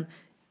fronten,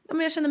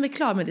 jag känner mig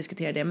klar med att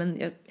diskutera det, men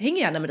jag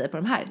hänger gärna med dig på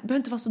de här. Det behöver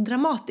inte vara så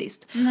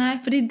dramatiskt. Nej.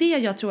 För det är det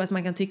jag tror att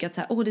man kan tycka att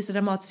så här, det är så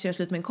dramatiskt att göra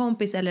slut med en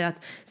kompis eller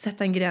att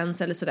sätta en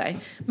gräns eller sådär.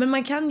 Men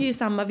man kan ju i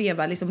samma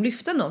veva liksom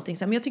lyfta någonting.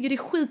 Så här, men jag tycker det är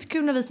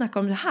skitkul när vi snackar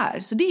om det här.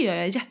 Så det gör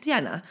jag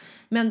jättegärna.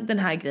 Men den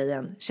här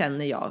grejen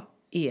känner jag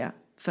är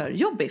för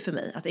jobbig för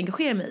mig att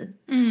engagera mig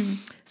i.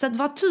 Så att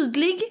vara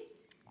tydlig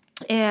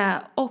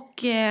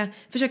och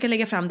försöka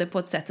lägga fram det på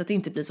ett sätt så att det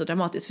inte blir så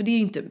dramatiskt. För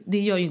det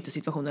gör ju inte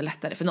situationen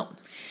lättare för någon.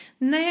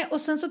 Nej,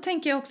 och sen så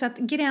tänker jag också att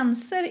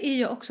gränser är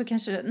ju också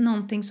kanske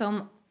någonting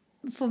som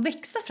får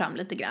växa fram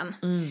lite grann.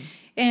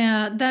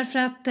 Därför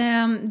att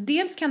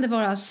dels kan det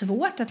vara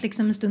svårt att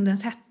liksom i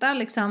stundens hetta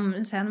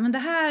liksom säga, men det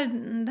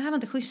här var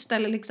inte schysst,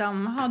 eller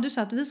liksom, du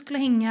sa att vi skulle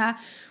hänga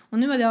och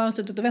nu hade jag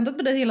suttit och väntat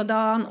på dig hela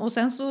dagen och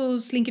sen så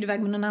slinker du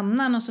iväg med någon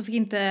annan och så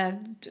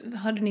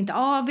hörde ni inte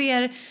av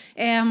er.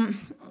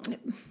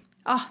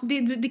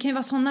 Det kan ju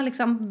vara sådana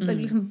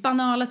liksom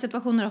banala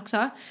situationer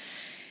också.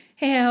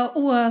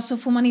 Och så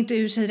får man inte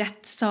ur sig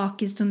rätt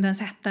sak i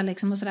stundens hetta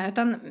liksom och sådär.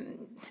 Utan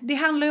det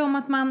handlar ju om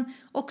att man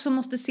också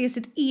måste se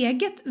sitt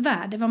eget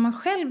värde, vad man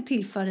själv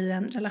tillför i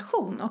en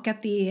relation, och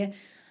att det är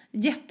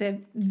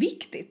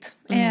jätteviktigt.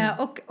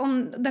 Och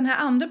om den här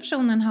andra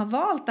personen har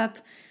valt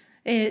att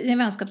i en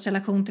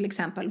vänskapsrelation till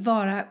exempel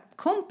vara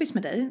kompis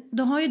med dig,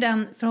 då har ju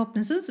den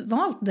förhoppningsvis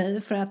valt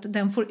dig för att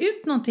den får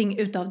ut någonting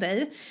utav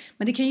dig.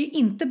 Men det kan ju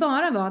inte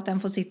bara vara att den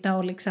får sitta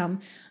och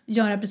liksom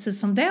göra precis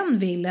som den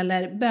vill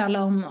eller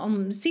böla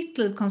om sitt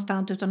liv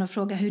konstant utan att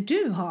fråga hur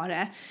du har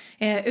det.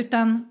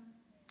 Utan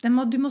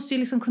du måste ju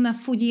liksom kunna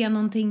få ge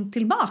någonting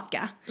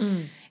tillbaka.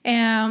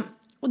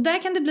 Och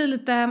där kan det bli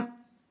lite...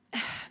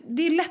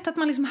 det är lätt att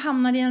man liksom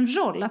hamnar i en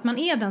roll. Att man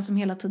är den som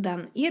hela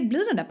tiden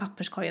blir den där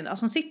papperskorgen då,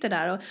 som sitter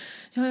där och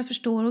jag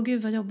förstår, och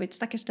gud vad jobbigt,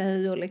 stackars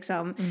dig, och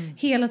liksom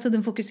hela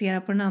tiden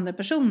fokusera på den andra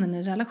personen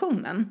i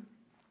relationen.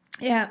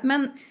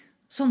 Men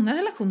sådana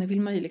relationer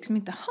vill man ju liksom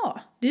inte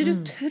ha. Det är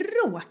det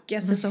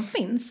tråkigaste som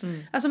finns.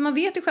 Alltså man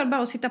vet ju själv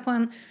bara att sitta på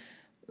en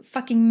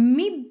fucking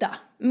middag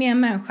med en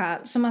människa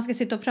som man ska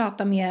sitta och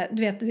prata med,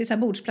 du vet, det är så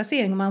här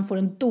bordsplacering och man får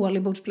en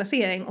dålig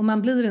bordsplacering och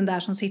man blir den där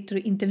som sitter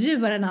och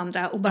intervjuar den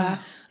andra och bara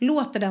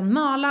låter den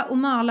mala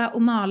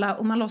och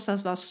man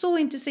låtsas vara så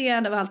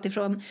intresserad av allt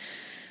ifrån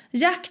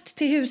jakt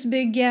till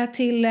husbygge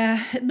till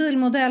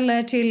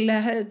bilmodeller till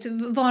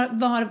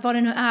vad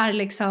det nu är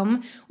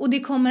liksom, och det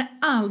kommer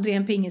aldrig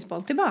en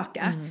pingisboll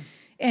tillbaka.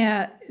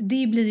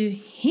 Det blir ju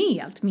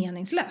helt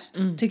meningslöst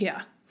tycker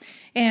jag.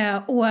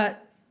 Och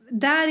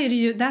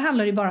där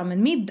handlar det bara om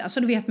en middag. Så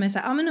då vet man ju så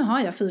här, men nu har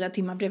jag 4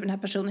 timmar bredvid den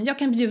här personen. Jag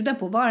kan bjuda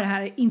på vad det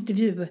här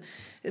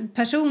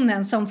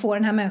intervjupersonen som får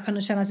den här människan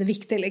att känna sig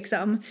viktig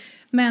liksom.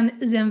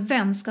 Men i en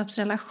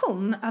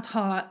vänskapsrelation, att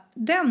ha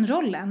den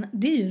rollen,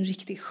 det är ju en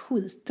riktig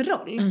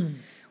skitroll.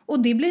 Och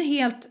det blir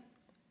helt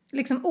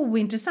liksom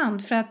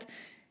ointressant, för att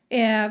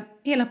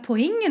hela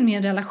poängen med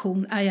en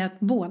relation är ju att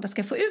båda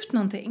ska få ut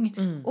någonting.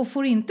 Och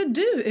får inte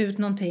du ut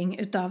någonting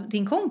utav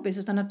din kompis,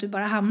 utan att du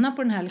bara hamnar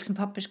på den här liksom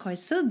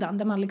papperskorgssidan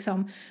där man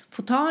liksom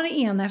får ta det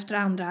ena efter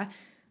det andra.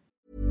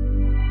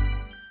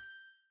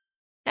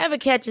 Ever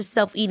catch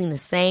yourself eating the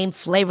same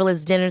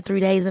flavorless dinner 3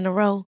 days in a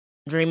row?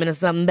 Dreaming of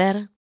something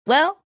better?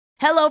 Well,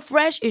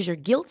 HelloFresh is your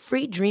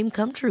guilt-free dream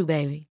come true,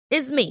 baby.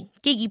 It's me,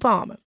 Keke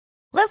Palmer.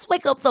 Let's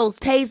wake up those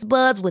taste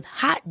buds with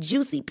hot,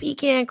 juicy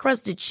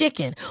pecan-crusted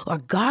chicken or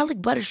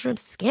garlic butter shrimp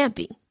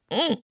scampi.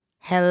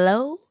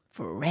 Hello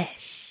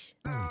Fresh.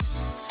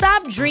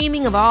 Stop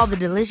dreaming of all the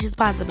delicious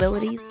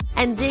possibilities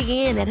and dig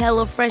in at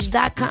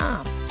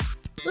HelloFresh.com.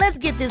 Let's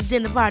get this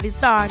dinner party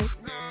started.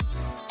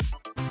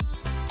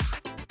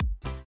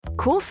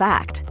 Cool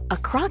fact, a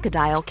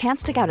crocodile can't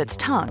stick out its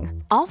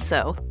tongue.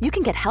 Also, you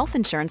can get health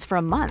insurance for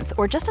a month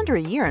or just under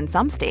a year in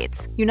some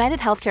states. United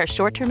Healthcare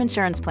short-term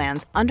insurance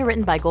plans,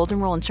 underwritten by Golden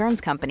Rule Insurance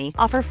Company,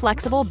 offer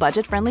flexible,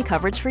 budget-friendly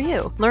coverage for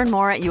you. Learn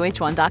more at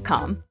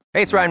UH1.com.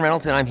 Hey, it's Ryan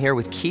Reynolds, and I'm here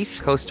with Keith,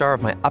 co-star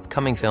of my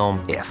upcoming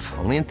film, If,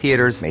 only in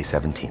theaters May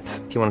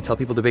 17th. Do you want to tell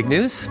people the big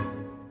news?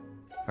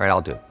 All right,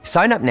 I'll do it.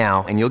 Sign up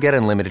now and you'll get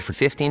unlimited for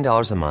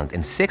 $15 a month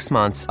and 6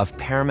 months of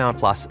Paramount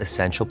Plus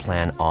Essential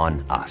Plan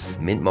on us.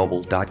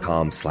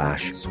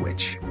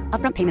 MintMobile.com/switch.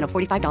 Upfront payment of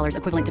 $45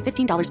 equivalent to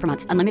 $15 per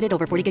month. Unlimited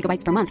over 40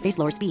 gigabytes per month. Face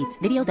lower speeds.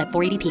 Videos at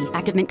 480p.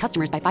 Active Mint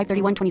customers by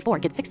 531.24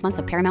 get 6 months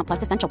of Paramount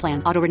Plus Essential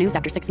Plan. Auto renews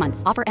after 6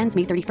 months. Offer ends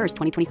May 31st,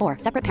 2024.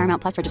 Separate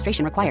Paramount Plus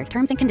registration required.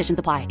 Terms and conditions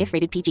apply if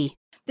rated PG.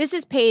 This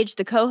is Paige,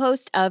 the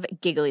co-host of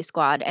Giggly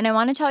Squad, and I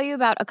want to tell you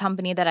about a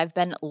company that I've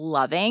been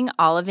loving,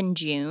 Olive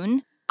 &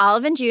 June.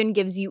 Olive & June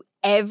gives you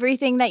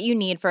everything that you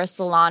need for a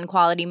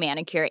salon-quality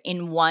manicure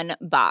in one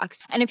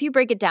box. And if you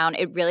break it down,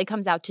 it really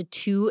comes out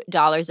to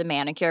 $2 a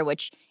manicure,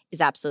 which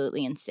is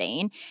absolutely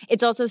insane.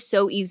 It's also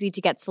so easy to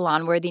get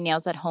salon-worthy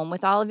nails at home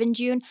with Olive &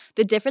 June.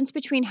 The difference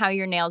between how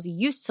your nails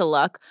used to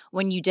look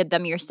when you did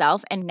them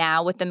yourself and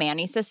now with the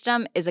Mani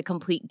system is a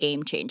complete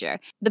game changer.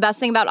 The best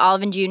thing about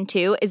Olive & June,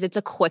 too, is it's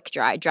a quick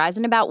dry. Dries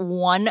in about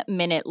 1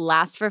 minute,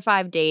 lasts for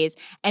 5 days,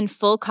 and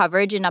full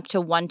coverage in up to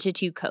 1 to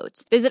 2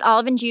 coats. Visit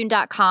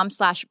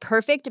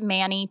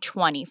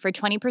oliveandjune.com/perfectmani20 for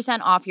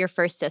 20% off your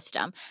first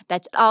system.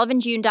 That's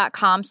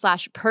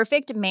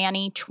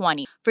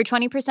oliveandjune.com/perfectmani20 for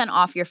 20%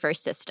 off your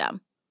first system.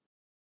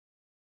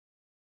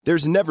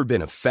 There's never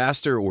been a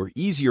faster or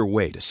easier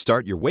way to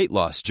start your weight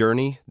loss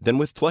journey than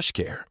with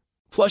PlushCare.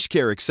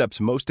 PlushCare accepts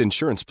most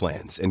insurance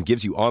plans and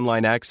gives you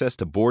online access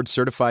to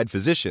board-certified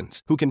physicians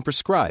who can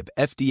prescribe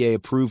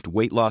FDA-approved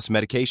weight loss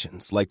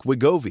medications like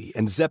Wegovy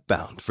and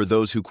Zepbound for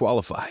those who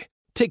qualify.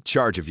 Take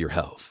charge of your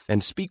health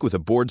and speak with a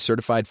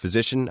board-certified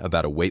physician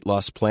about a weight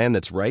loss plan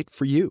that's right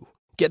for you.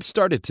 Get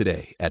started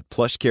today at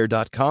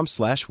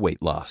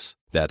plushcare.com/weightloss.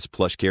 That's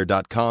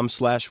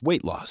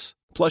plushcare.com/weightloss.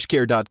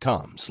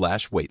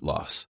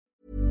 plushcare.com/weightloss.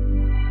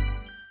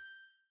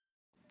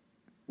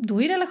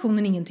 Då är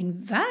relationen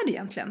ingenting värd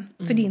egentligen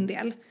för din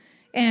del.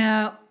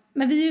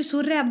 Men vi är ju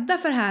så rädda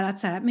för det här att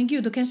så här, men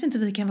gud, då kanske inte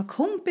vi kan vara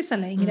kompisar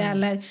längre.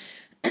 Eller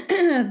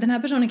den här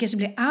personen kanske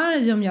blir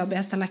arg om jag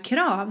börjar ställa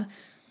krav.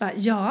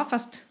 Ja,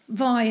 fast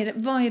vad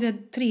är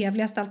det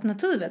trevligaste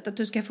alternativet? Att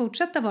du ska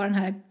fortsätta vara den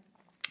här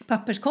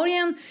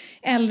papperskorgen,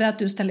 eller att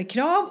du ställer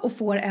krav och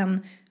får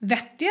en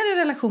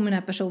vettigare relation med den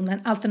här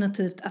personen,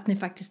 alternativt att ni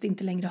faktiskt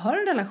inte längre har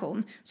en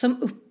relation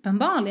som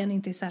uppenbarligen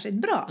inte är särskilt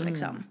bra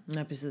liksom.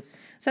 Ja, precis.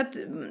 Så att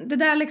det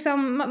där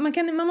liksom,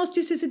 man måste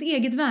ju se sitt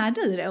eget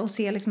värde i det och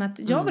se liksom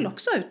att jag vill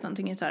också ut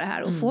någonting utav det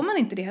här, och får man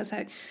inte det så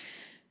här,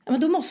 men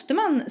då måste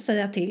man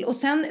säga till. Och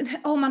sen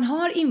om man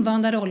har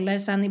invanda roller,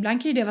 sen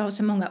ibland kan ju det vara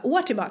så många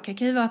år tillbaka, det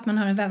kan ju vara att man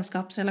har en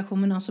vänskapsrelation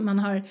med någon som man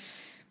har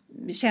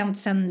känt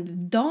sen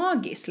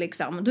dagis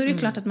liksom. Då är det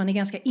klart att man är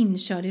ganska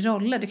inkörd i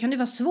roller. Det kan ju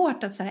vara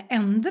svårt att så här,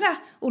 ändra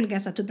olika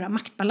så här, typer av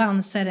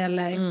maktbalanser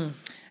eller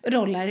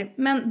roller.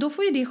 Men då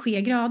får ju det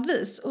ske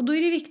gradvis. Och då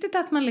är det viktigt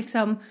att man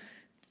liksom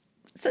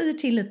säger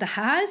till lite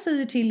här,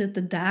 säger till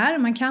lite där.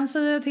 Man kan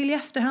säga till i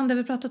efterhand, det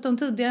vi pratat om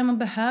tidigare. Man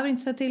behöver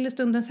inte säga till i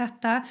stundens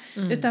hetta.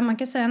 Utan man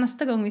kan säga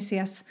nästa gång vi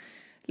ses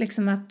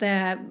liksom att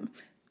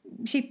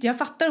shit, jag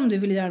fattar om du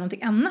vill göra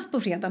någonting annat på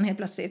fredagen helt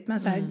plötsligt. Men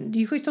så här, det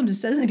är ju schysst om du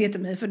säger det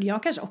till mig. För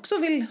jag kanske också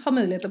vill ha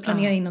möjlighet att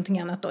planera in någonting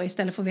annat då.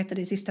 Istället för att veta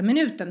det i sista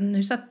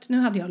minuten. Nu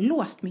hade jag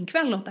låst min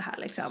kväll åt det här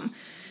liksom.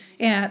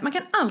 Man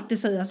kan alltid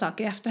säga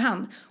saker i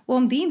efterhand. Och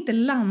om det inte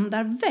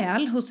landar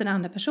väl hos den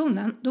andra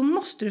personen. Då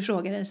måste du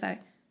fråga dig så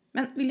här.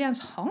 Men vill jag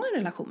ens ha en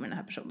relation med den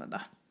här personen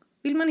då?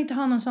 Vill man inte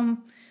ha någon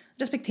som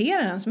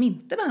respekterar den, som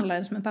inte behandlar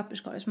den som en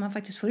papperskorg, som man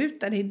faktiskt får ut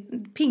där?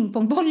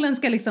 Pingpongbollen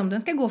ska liksom,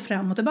 den ska gå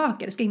fram och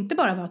tillbaka. Det ska inte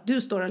bara vara att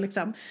du står och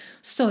liksom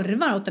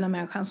servar åt den här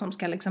människan som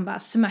ska liksom bara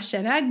smasha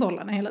iväg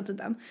bollarna hela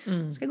tiden.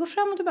 Det ska gå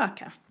fram och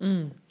tillbaka.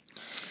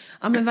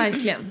 Ja, men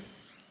verkligen.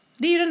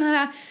 Det är ju den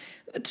här,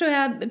 tror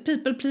jag,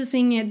 people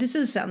pleasing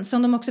diseasen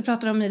som de också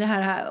pratar om i det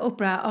här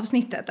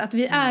Oprah-avsnittet. Att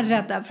vi är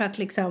rädda för att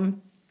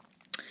liksom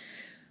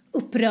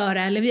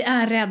uppröra, eller vi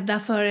är rädda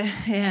för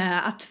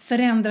att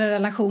förändra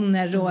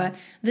relationer, och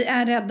vi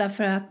är rädda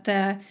för att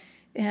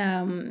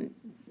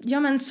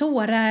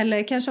såra,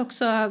 eller kanske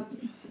också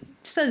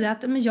säga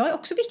att men jag är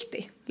också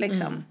viktig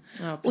liksom.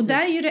 Ja, och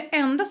där är ju det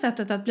enda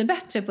sättet att bli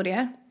bättre på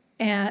det,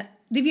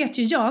 det vet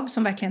ju jag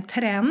som verkligen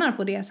tränar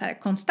på det så här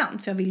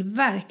konstant, för jag vill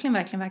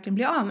verkligen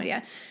bli av med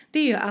det. Det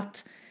är ju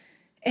att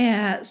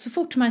så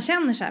fort man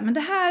känner så här, men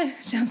det här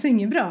känns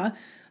inget bra,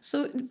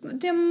 så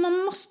man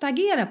måste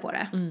agera på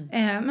det.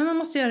 Men man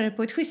måste göra det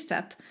på ett schysst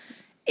sätt.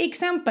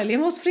 Exempel, jag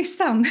var hos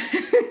frissan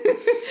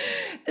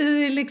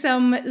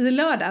i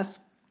lördags.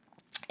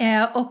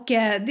 Och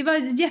det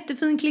var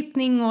jättefin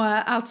klippning och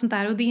allt sånt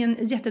där. Och det är en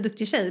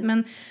jätteduktig tjej.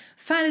 Men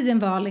färgen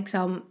var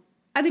liksom,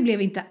 det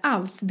blev inte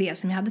alls det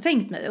som jag hade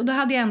tänkt mig. Och då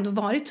hade jag ändå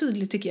varit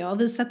tydlig, tycker jag,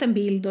 och visat en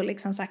bild och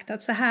liksom sagt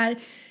att så här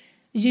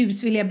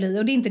ljus vill jag bli.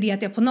 Och det är inte det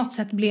att jag på något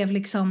sätt blev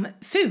liksom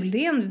ful.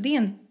 Det är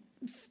en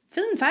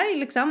fin färg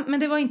liksom, men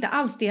det var inte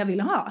alls det jag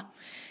ville ha.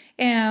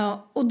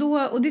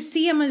 Och det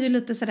ser man ju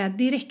lite sådär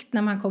direkt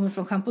när man kommer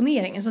från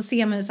schamponeringen. Så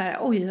ser man ju såhär,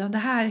 oj,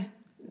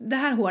 det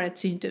här håret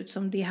ser ju inte ut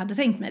som det jag hade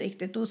tänkt mig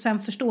riktigt. Och sen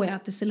förstår jag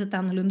att det ser lite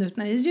annorlunda ut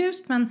när det är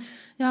ljust. Men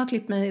jag har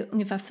klippt mig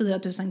ungefär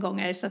 4000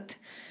 gånger. Så att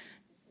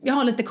jag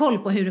har lite koll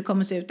på hur det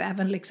kommer se ut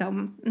även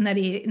liksom när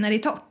det är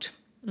torrt.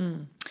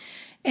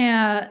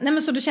 Nej,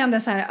 men så då kände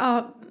jag så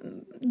här,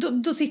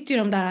 då sitter ju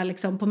de där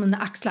liksom på mina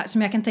axlar,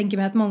 som jag kan tänka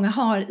mig att många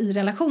har i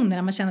relationer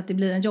när man känner att det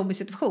blir en jobbig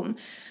situation.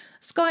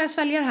 Ska jag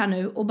svälja det här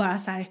nu och bara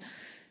så här,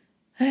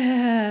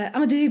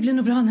 men det blir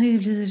nog bra när det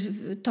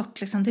blir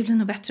torrt liksom, det blir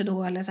nog bättre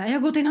då, eller så här,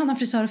 jag går till en annan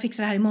frisör och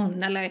fixar det här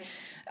imorgon, eller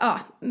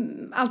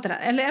allt det där,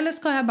 eller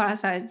ska jag bara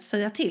så här,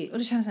 säga till? Och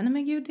då känner jag så här, nej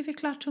men gud, det är väl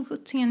klart som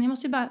sjuttsingen, jag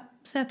måste ju bara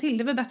säga till,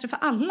 det är väl bättre för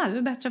alla, det är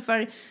väl bättre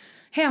för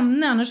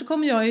henne, annars så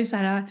kommer jag ju så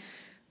här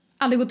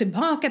aldrig gå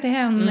tillbaka till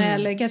henne,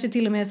 eller kanske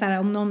till och med så här,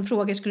 om någon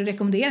frågar skulle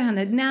rekommendera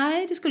henne.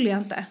 Nej, det skulle jag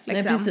inte.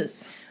 Liksom. Nej,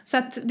 precis. Så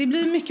att det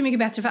blir mycket mycket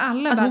bättre för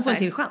alla. Alltså hon får en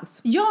till chans.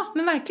 Ja,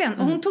 men verkligen.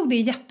 Och hon tog det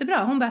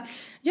jättebra. Hon bara,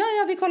 ja,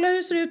 vi kollar hur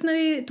det ser ut när det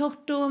är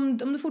torrt. Och om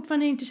du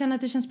fortfarande inte känner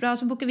att det känns bra,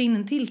 så bokar vi in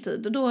en till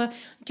tid. Och då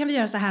kan vi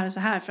göra så här och så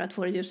här för att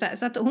få det ljusare.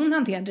 Så att hon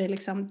hanterade det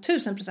liksom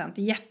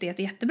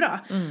 1000% jättebra.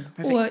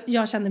 Och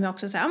jag kände mig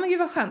också så här, men gud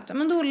vad skönt.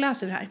 Men då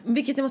löser vi det här.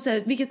 Vilket jag måste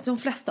säga, vilket de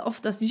flesta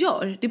oftast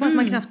gör. Det är bara att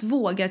man knappt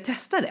vågar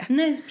testa det.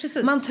 Nej,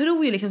 precis. Man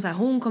tror ju liksom så här,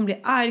 hon kommer bli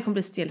arg, det kommer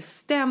bli stel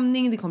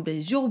stämning, det kommer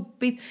bli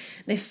jobbigt.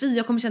 Nej,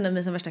 jag kommer känna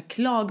mig som värsta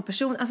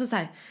klagperson. Alltså så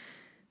här,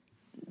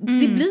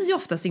 det blir ju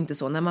oftast inte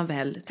så när man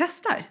väl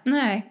testar.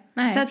 Nej,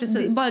 så att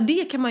precis. Bara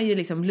det kan man ju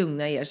liksom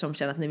lugna er som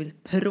känner att ni vill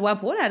prova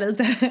på det här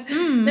lite.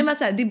 Nej, men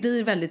så här, det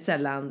blir väldigt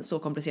sällan så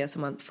komplicerat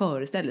som man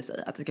föreställer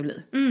sig att det ska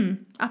bli.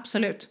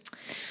 Absolut.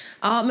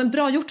 Ja, men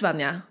bra gjort,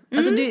 Vanja.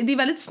 Alltså det är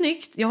väldigt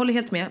snyggt, jag håller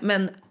helt med.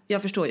 Men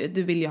jag förstår ju,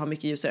 du vill ju ha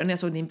mycket ljusare. Och när jag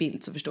såg din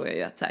bild så förstår jag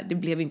ju att så här, det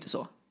blev ju inte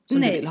så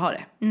som du vill ha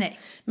det. Nej.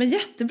 Men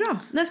jättebra.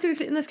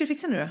 När ska du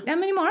fixa nu då? Ja,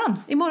 men imorgon.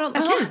 Imorgon,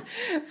 okej.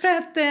 Okay. För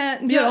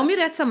att gör om ju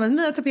rätt samma med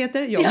mina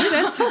tapeter. Jag har ju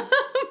rätt.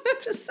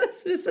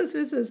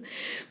 precis.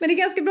 Men det är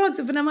ganska bra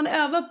också, för när man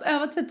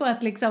övat sig på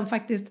att liksom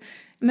faktiskt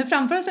men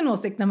framföra sin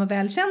åsikt när man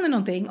väl känner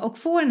någonting och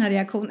får den här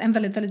reaktionen, en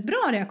väldigt, väldigt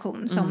bra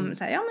reaktion som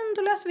säger, ja men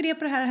då löser vi det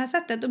på det här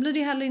sättet, då blir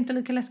det heller inte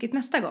lika läskigt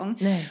nästa gång.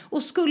 Nej.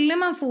 Och skulle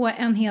man få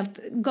en helt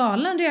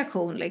galen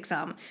reaktion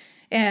liksom,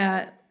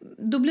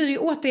 då blir det ju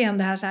återigen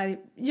det här så här,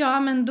 ja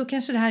men då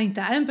kanske det här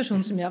inte är en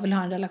person som jag vill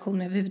ha en relation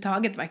med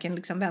överhuvudtaget, varken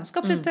liksom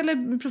vänskapligt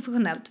eller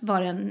professionellt,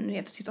 vad det nu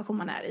är för situation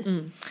man är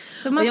i.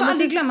 Så man får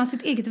aldrig glömma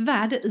sitt eget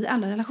värde i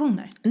alla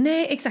relationer.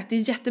 Nej, exakt, det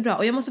är jättebra.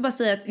 Och jag måste bara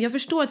säga att jag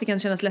förstår att det kan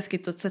kännas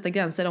läskigt att sätta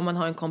gränser om man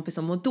har en kompis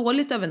som mår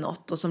dåligt över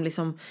något och som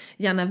liksom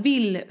gärna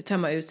vill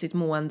tömma ut sitt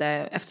mående,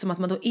 eftersom att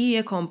man då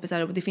är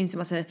kompisar och det finns ju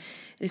massa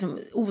liksom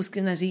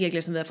oskrivna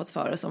regler som vi har fått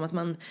för oss om att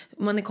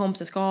man är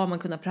kompisar, ska man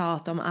kunna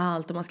prata om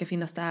allt och man ska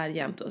finnas där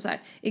jämt och så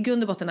här. I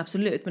grund och botten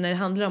absolut, men när det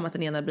handlar om att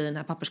den ena blir den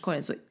här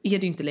papperskorgen så är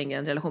det ju inte längre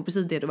en relation,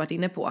 precis det du varit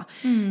inne på.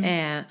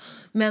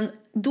 Men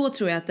då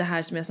tror jag att det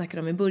här som jag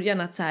snackade om i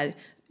början, att så här,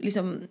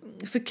 liksom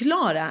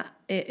förklara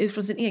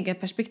utifrån sin egen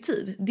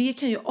perspektiv, det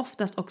kan ju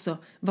oftast också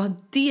vara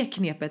det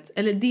knepet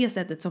eller det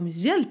sättet som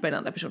hjälper den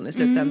andra personen i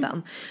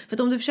slutändan. För att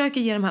om du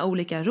försöker ge de här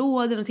olika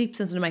råden och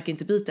tipsen som du märker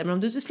inte biter, men om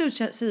du till slut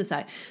säger så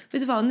här,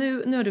 vet du vad,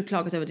 nu har du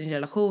klagat över din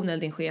relation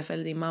eller din chef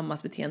eller din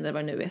mammas beteende eller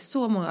vad det nu är,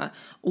 så många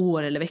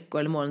år eller veckor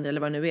eller månader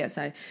eller vad det nu är, så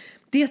här,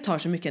 det tar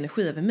så mycket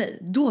energi över mig.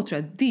 Då tror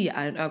jag att det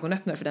är en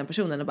ögonöppnare för den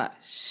personen och bara,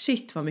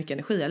 shit vad mycket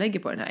energi jag lägger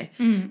på den här.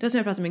 Det var som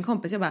jag pratade med min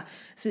kompis, jag bara,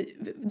 så,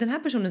 den här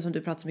personen som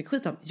du pratar så mycket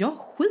skit om, jag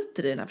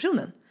skiter i den här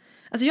personen.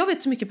 Alltså jag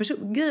vet så mycket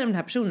grejer om den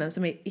här personen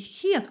som är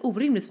helt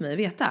orimligt för mig att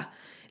veta.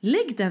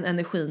 Lägg den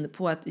energin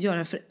på att göra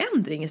en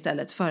förändring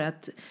istället, för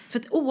att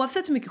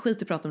oavsett hur mycket skit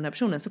du pratar om den här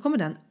personen så kommer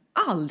den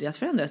aldrig att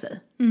förändra sig.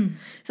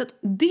 Så att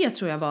det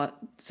tror jag var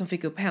som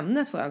fick upp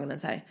henne 2 ögonen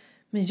så här.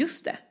 Men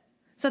just det.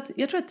 Så att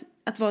jag tror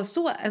att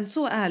vara en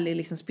så ärlig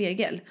liksom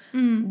spegel,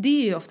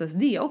 det är ju oftast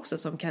det också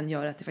som kan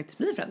göra att det faktiskt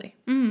blir förändring.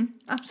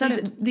 Absolut.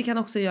 Så att det kan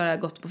också göra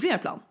gott på flera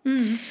plan.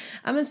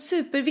 Ja, men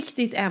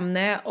superviktigt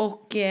ämne,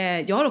 och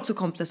jag har också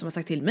kompisar som har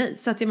sagt till mig.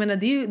 Så att jag menar,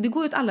 det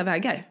går åt alla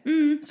vägar.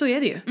 Så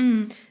är det ju.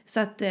 Så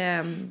att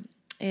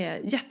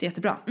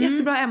jättebra.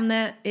 Jättebra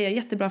ämne,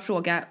 jättebra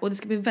fråga, och det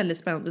ska bli väldigt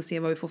spännande att se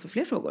vad vi får för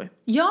fler frågor.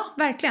 Ja,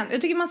 verkligen.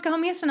 Jag tycker man ska ha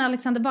med sig den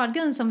Alexander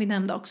Bard-grejen som vi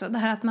nämnde också. Det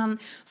här att man,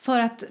 för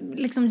att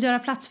liksom göra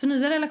plats för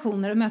nya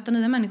relationer och möta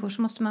nya människor,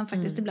 så måste man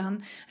faktiskt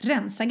ibland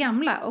rensa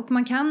gamla. Och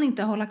man kan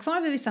inte hålla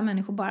kvar vid vissa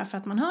människor bara för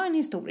att man har en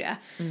historia.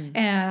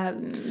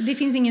 Det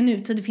finns ingen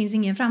nutid, det finns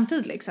ingen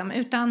framtid liksom.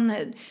 Utan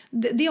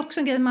det är också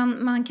en grej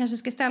man kanske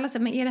ska ställa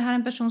sig. Men är det här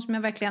en person som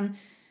jag verkligen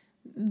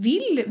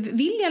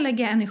vill jag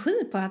lägga energi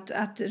på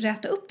att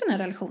räta upp den här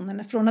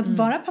relationen från att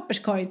vara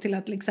papperskorg till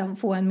att liksom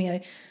få en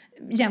mer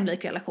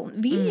jämlik relation?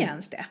 Vill jag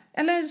ens det?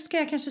 Eller ska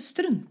jag kanske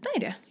strunta i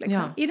det?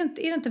 Liksom? Ja. Är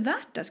det inte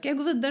värt det? Ska jag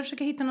gå vidare och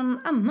försöka hitta någon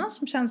annan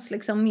som känns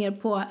liksom mer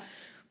på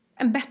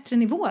en bättre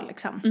nivå?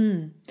 Liksom?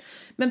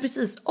 Men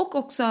precis, och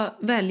också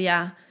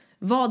välja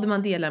vad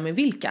man delar med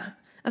vilka.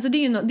 Alltså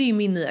det är ju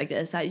min nya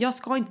grej. Så här, jag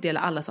ska inte dela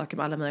alla saker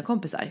med alla mina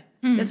kompisar.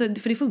 Alltså,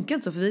 för det funkar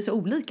inte så, för vi är så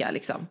olika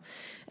liksom.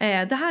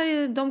 Det här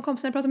är de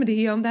kompisarna jag pratar med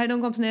det om. Det här är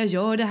de kompisarna jag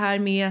gör det här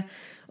med.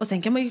 Och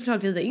sen kan man ju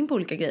klart glida in på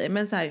olika grejer.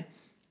 Men så här,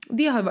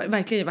 det har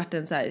verkligen varit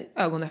en så här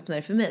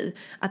ögonöppnare för mig.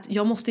 Att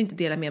jag måste inte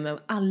dela med mig av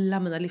alla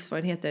mina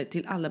livserfarenheter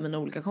till alla mina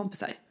olika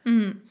kompisar.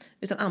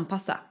 Utan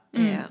anpassa.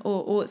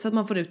 Och så att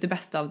man får ut det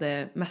bästa av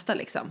det mesta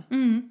liksom.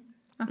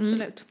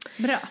 Absolut.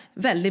 Bra.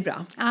 Väldigt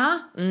bra. Ja.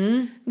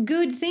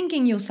 Good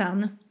thinking,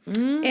 Jossan.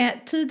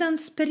 Tiden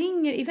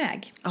springer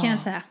iväg, kan jag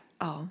säga.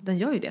 Ja, den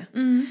gör ju det.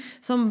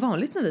 Som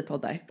vanligt när vi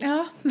poddar.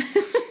 Ja.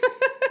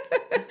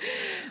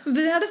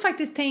 Vi hade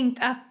faktiskt tänkt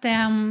att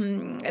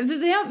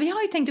vi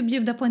har ju tänkt att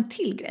bjuda på en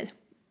till grej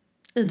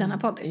i denna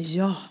poddis.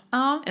 Ja.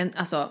 En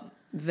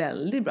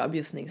väldigt bra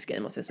bjussningsgrej,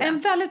 måste jag säga. En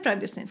väldigt bra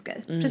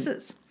bjussningsgrej,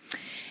 precis.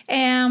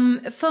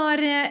 För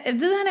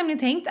vi har nämligen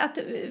tänkt att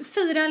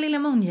fira Lilla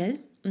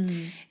Monjej.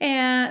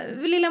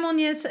 Lilla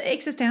Monjeys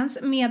existens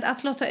med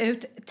att låta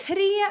ut 3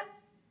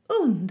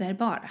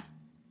 underbara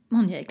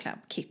Monjey Club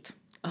kit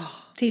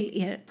till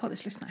er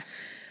poddislyssnare.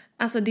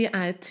 Alltså det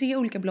är 3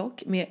 olika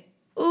block med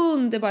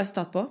underbara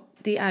citat på.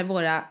 Det är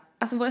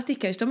våra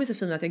stickers, de är så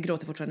fina att jag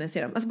gråter fortfarande när jag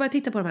ser dem. Alltså bara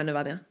titta på de här nu,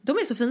 Vanja. De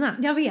är så fina.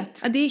 Jag vet.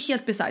 Ja, det är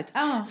helt bisarrt.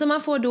 Så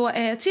man får då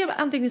 3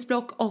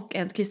 anteckningsblock och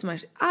ett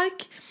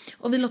klistermärksark.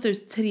 Och vi låter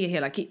ut 3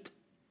 hela kit.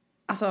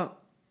 Alltså,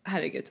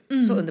 herregud.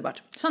 Så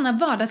underbart. Sådana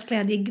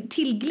vardagskläder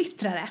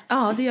tillglittrare.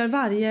 Ja, det gör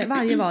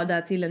varje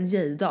vardag till en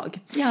J-dag.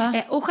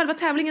 Ja. Och själva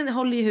tävlingen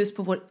håller ju hus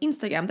på vår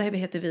Instagram. Där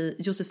heter vi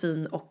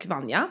Josefin och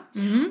Vanja.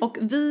 Och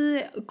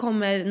vi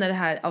kommer, när det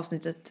här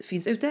avsnittet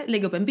finns ute,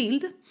 lägga upp en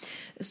bild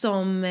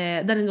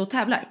där ni då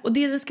tävlar. Och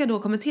det ni ska då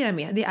kommentera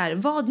med, det är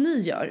vad ni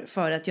gör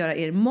för att göra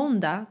er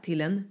måndag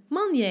till en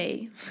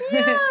Monjey.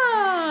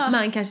 Ja!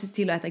 Man kanske ser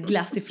till att äta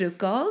glass till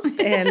frukost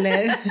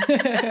eller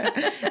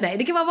nej,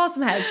 det kan vara vad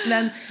som helst.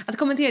 Men att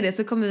kommentera det,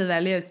 så kommer vi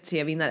välja ut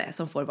 3 vinnare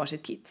som får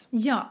varsitt kit.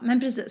 Ja, men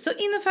precis. Så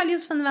in och följ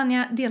Josefin och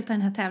Vanja, delta i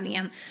den här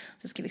tävlingen.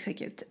 Så ska vi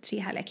skicka ut 3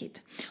 härliga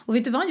kit. Och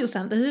vet du vad,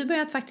 Jossan? Vi har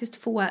börjat faktiskt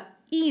få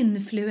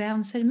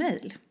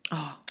influencer-mail.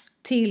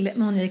 Till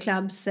Monjey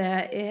Clubs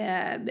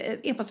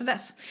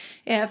e-postadress.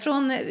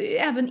 Från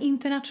även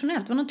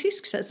internationellt. Det var någon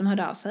tysk tjej som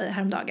hörde av sig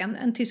häromdagen.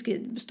 En tysk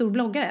stor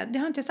bloggare. Det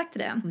har inte jag sagt till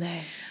dig än.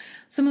 Nej.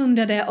 Som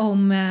undrade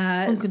om...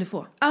 hon kunde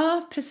få.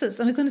 Ja, precis.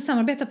 Om vi kunde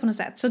samarbeta på något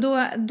sätt. Så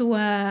då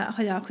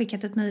har jag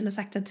skickat ett mejl och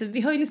sagt att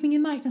vi har ju liksom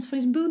ingen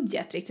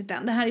marknadsföringsbudget riktigt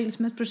än. Det här är ju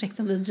liksom ett projekt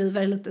som vi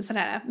driver lite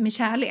sådär med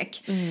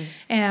kärlek.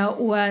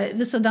 Och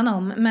vid sidan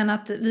om. Men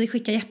att vi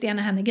skickar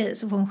jättegärna henne grejer,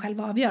 så får hon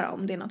själv avgöra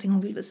om det är någonting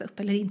hon vill visa upp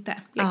eller inte.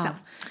 Liksom.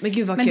 Men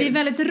gud vad kul. Men det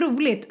är väldigt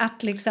roligt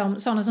att liksom,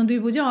 sådana som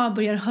du och jag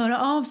börjar höra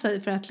av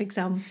sig för att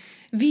liksom...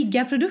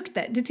 vigga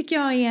produkter. Det tycker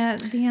jag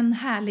är en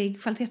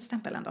härlig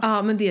kvalitetsstämpel ändå.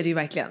 Ja, men det är det ju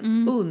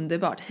verkligen.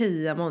 Underbart.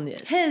 Heja Monjey.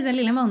 Heja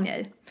Lilla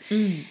Monjey.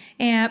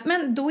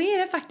 Men då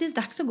är det faktiskt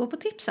dags att gå på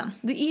tipsen.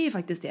 Det är ju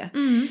faktiskt det.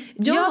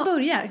 Jag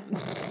börjar.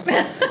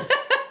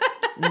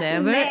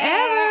 Never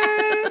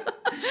ever.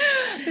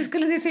 Hur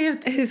skulle det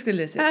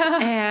se ut?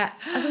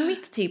 Alltså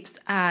mitt tips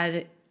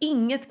är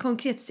inget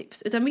konkret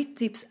tips. Utan mitt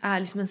tips är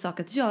liksom en sak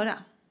att göra.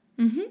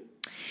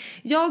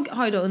 Jag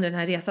har ju då under den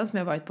här resan som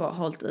jag varit på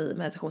hållit i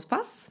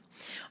meditationspass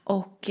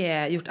och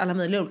gjort alla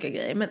möjliga olika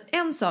grejer. Men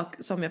en sak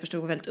som jag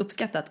förstod var väldigt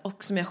uppskattat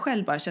och som jag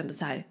själv bara kände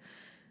så här,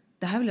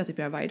 det här vill jag typ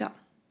göra varje dag.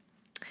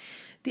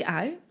 Det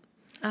är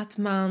att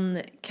man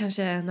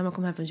kanske när man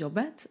kommer hem från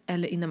jobbet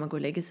eller innan man går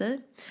och lägger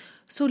sig,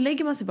 så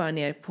lägger man sig bara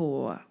ner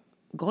på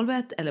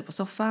golvet eller på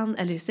soffan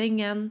eller i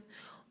sängen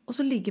och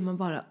så ligger man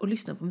bara och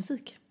lyssnar på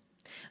musik.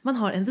 Man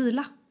har en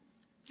vila.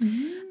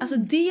 Alltså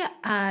det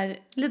är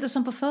lite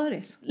som på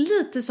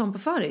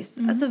föris.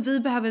 Alltså vi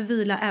behöver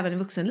vila även i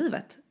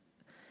vuxenlivet.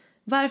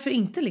 Varför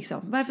inte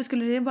liksom? Varför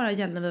skulle det bara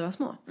gälla när vi var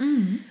små?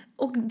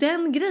 Och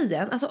den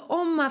grejen, alltså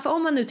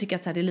om man nu tycker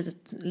att så här, det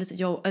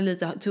är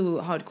lite too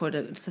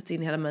hardcore att sätta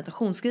in hela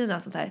meditationsgrejen och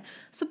allt sånt här,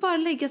 så bara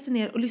lägga sig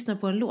ner och lyssna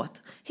på en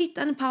låt.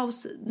 Hitta en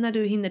paus när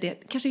du hinner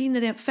det. Kanske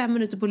hinner det 5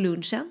 minuter på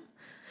lunchen.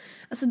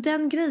 Alltså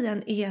den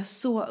grejen är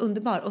så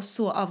underbar och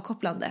så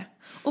avkopplande.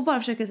 Och bara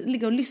försöka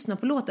ligga och lyssna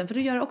på låten. För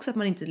det gör också att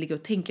man inte ligger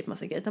och tänker på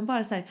massa grejer. Utan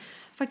bara så här,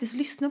 faktiskt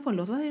lyssna på en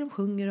låt. Vad är det de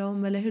sjunger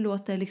om? Eller hur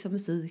låter liksom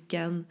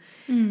musiken?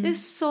 Det är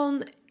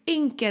sån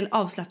enkel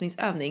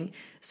avslappningsövning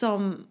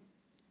som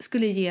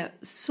skulle ge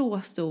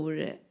så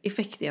stor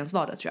effekt i ens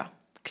vardag, tror jag.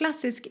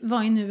 Klassisk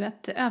var ju nu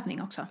ett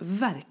övning också.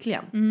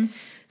 Verkligen.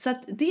 Så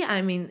att det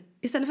är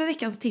istället för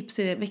veckans tips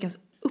är det veckans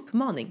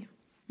uppmaning.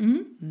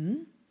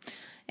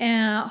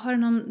 Har du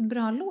någon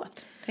bra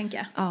låt, tänker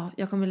jag? Ja,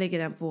 jag kommer lägga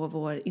den på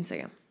vår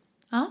Instagram.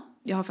 Ja.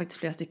 Jag har faktiskt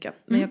flera stycken.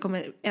 Men jag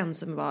kommer en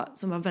som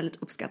var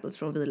väldigt uppskattad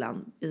från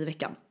vilan i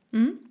veckan.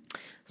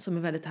 Som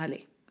är väldigt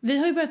härlig. Vi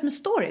har ju börjat med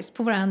stories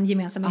på vår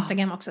gemensamma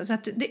Instagram också. Så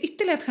att det är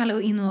ytterligare ett skäl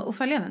att in och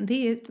följa den.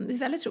 Det är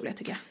väldigt roligt,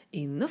 tycker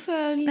jag. In och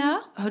följ.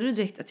 Ja. Hörde du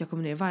direkt att jag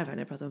kommer ner i varv här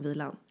när jag pratar om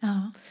vilan?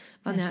 Ja.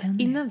 Vanja,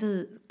 innan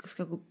vi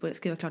ska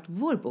skriva klart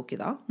vår bok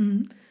idag.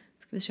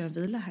 Ska vi köra en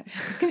vila här?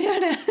 Ska vi göra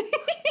det?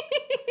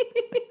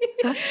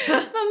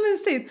 Vad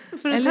mysigt.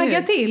 För att Eller tagga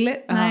hur? till.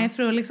 Nej,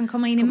 för att liksom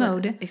komma in i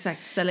mode.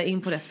 Exakt, ställa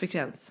in på rätt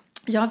frekvens.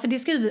 Ja, för det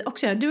ska vi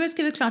också göra. Du har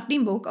skrivit klart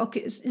din bok och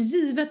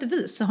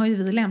givetvis så har ju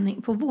vi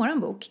lämning på våran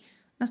bok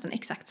nästan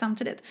exakt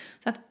samtidigt.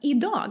 Så att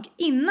idag,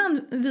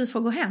 innan vi får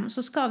gå hem,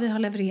 så ska vi ha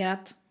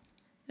levererat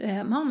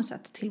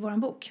manuset till våran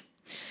bok.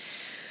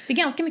 Det är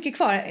ganska mycket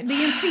kvar. Det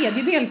är en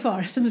tredjedel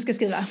kvar som vi ska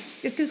skriva.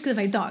 Det ska vi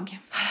skriva idag.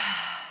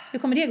 Hur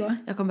kommer det gå?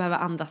 Jag kommer behöva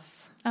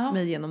andas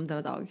mig igenom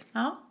denna dag.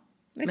 Ja,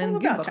 det kommer gå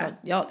bra, tror jag.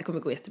 Ja, det kommer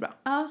gå jättebra.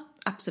 Ja.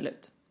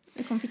 Absolut.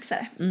 Vi kommer fixa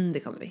det. Det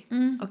kommer vi.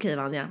 Okej,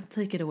 Vanja,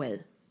 take it away.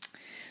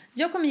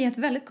 Jag kommer ge ett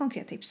väldigt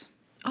konkret tips.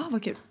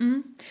 Vad kul.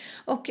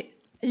 Och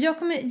jag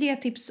kommer ge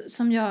tips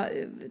som jag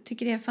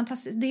tycker är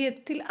fantastiskt. Det är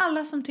till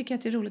alla som tycker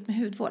att det är roligt med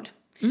hudvård.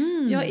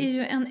 Jag är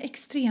ju en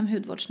extrem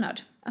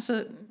hudvårdsnörd.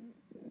 Alltså,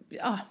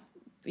 ja,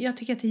 jag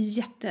tycker att det är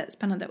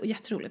jättespännande och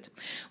jätteroligt.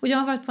 Och jag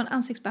har varit på en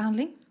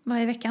ansiktsbehandling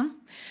varje veckan.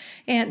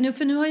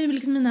 Nu har ju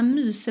liksom mina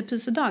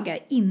mysepysedagar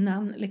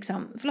innan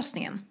liksom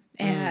förlossningen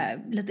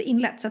lite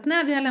inlett. Så att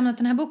när vi har lämnat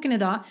den här boken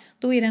idag,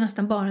 då är det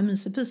nästan bara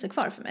mysepyse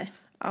kvar för mig.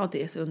 Ja,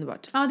 det är så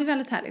underbart. Ja, det är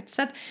väldigt härligt.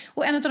 Så att,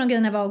 och en av de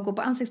grejerna var att gå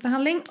på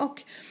ansiktsbehandling.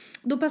 Och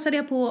då passade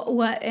jag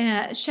på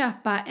att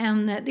köpa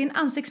det är en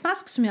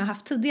ansiktsmask som jag har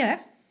haft tidigare.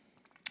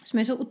 Som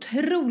jag är så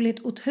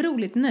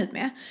otroligt nöjd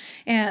med.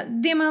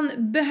 Det man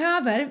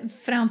behöver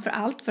framför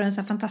allt för en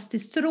så här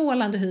fantastiskt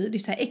strålande hy, det är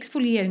så här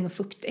exfoliering och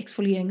fukt,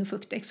 exfoliering och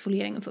fukt,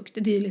 exfoliering och fukt.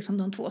 Det är liksom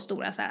de 2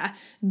 stora så här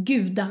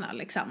gudarna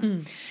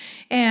liksom.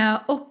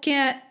 Och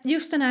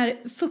just den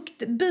här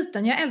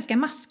fuktbiten, jag älskar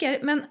masker,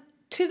 men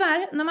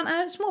tyvärr, när man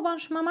är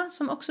småbarnsmamma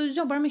som också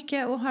jobbar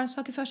mycket och har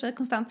saker för sig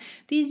konstant,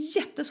 det är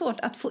jättesvårt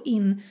att få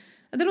in.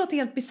 Det låter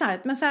helt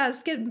bisarrt, men så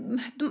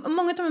här,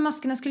 många av de här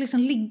maskerna ska liksom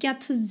ligga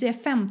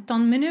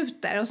 10-15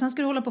 minuter och sen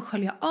ska du hålla på att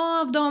skölja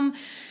av dem.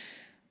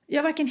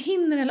 Jag varken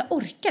hinner eller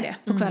orkar det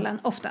på kvällen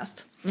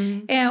oftast.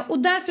 Och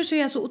därför så är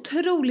jag så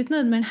otroligt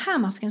nöjd med den här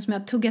masken som jag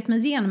har tuggat mig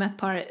igenom ett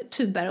par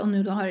tuber och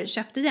nu då har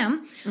köpt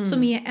igen.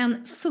 Som är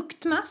en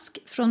fuktmask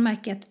från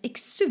märket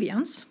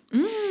Exuviance.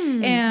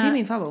 Det är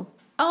min favorit.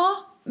 Ja,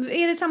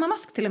 är det samma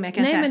mask till och med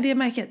kanske? Nej, men det är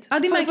märket. Ja,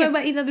 det är märket. Får jag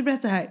bara innan du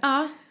berättar här?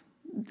 Ja.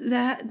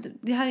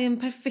 Det här är en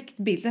perfekt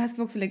bild. Det här ska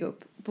vi också lägga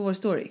upp på vår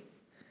story.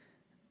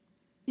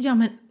 Ja,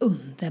 men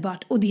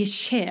underbart. Och det är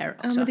Cher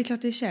också. Ja, men det är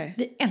klart det är Cher.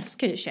 Vi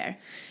älskar ju Cher.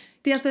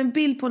 Det är alltså en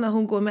bild på när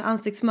hon går med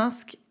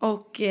ansiktsmask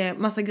och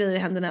massa grejer i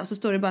händerna. Och så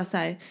står det bara så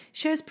här: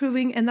 Cher's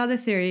proving another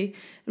theory.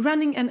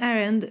 Running an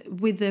errand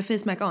with the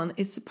face mask on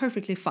is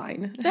perfectly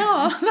fine.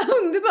 Ja,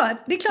 vad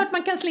underbart. Det är klart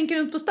man kan slinka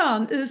runt på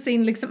stan i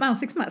sin liksom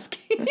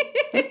ansiktsmask.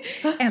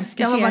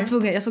 Älskar Jag var Cher. bara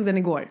tvungen, jag såg den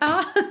igår.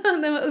 Ja,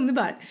 den var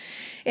underbar.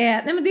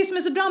 Nej, men det som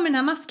är så bra med den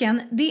här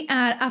masken, det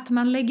är att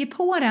man lägger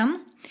på den.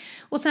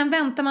 Och sen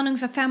väntar man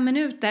ungefär 5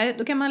 minuter.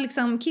 Då kan man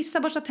liksom kissa,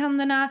 borsta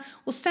tänderna.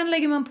 Och sen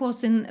lägger man på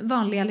sin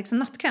vanliga liksom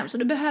nattkräm. Så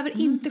du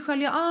behöver inte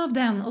skölja av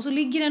den. Och så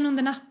ligger den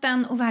under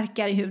natten och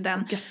verkar i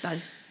huden. Göttar.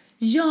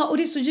 Ja, och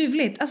det är så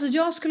ljuvligt. Alltså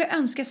jag skulle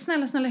önska,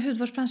 snälla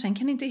hudvårdsbranschen,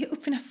 kan inte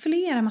uppfinna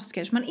flera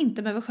masker som man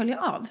inte behöver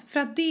skölja av. För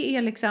att det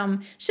är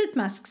liksom, sheet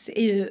masks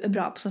är ju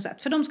bra på så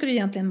sätt. För de ska du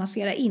egentligen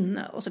massera in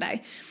och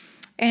sådär.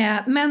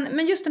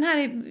 Men just den här,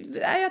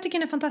 jag tycker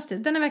den är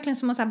fantastisk. Den är verkligen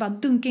som att så här bara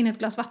dunka in ett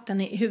glas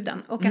vatten i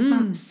huden. Och att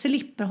man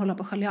slipper hålla på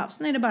och skölja av.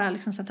 Så är det bara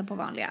liksom sätta på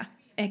vanliga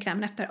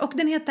krämen efter. Och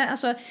den heter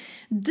alltså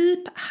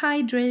Deep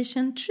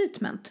Hydration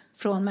Treatment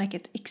från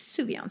märket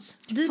Exuviance.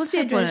 Deep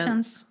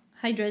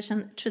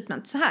Hydration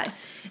Treatment. Så här.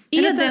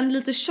 Är den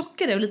lite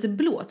tjockare och lite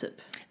blå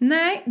typ?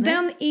 Nej,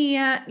 den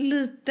är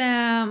lite,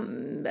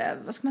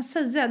 vad ska man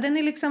säga? Den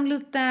är liksom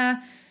lite,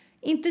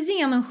 inte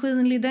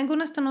genomskinlig. Den går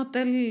nästan åt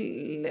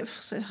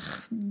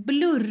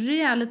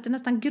blurriga, lite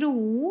nästan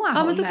gråa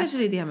Ja, men då kanske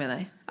det är det jag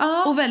menar.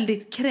 Ja. Och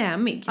väldigt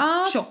krämig,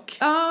 tjock.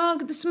 Ja,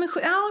 som en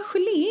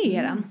gelé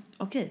är den.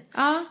 Okej.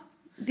 Ja.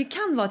 Det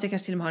kan vara att jag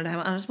kanske till och med har den här,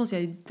 annars måste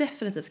jag ju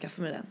definitivt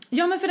skaffa mig den.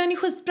 Ja, men för den är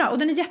skitbra och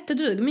den är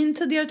jättedryg. Min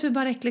tidigare tub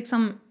har räckt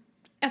liksom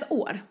ett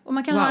år. Och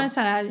man kan ha den så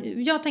här,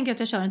 jag tänker att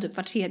jag kör den typ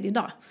var 3:e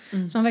dag.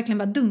 Så man verkligen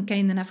bara dunkar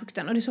in den här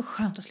fukten. Och det är så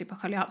skönt att slippa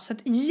skölja av. Så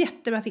ett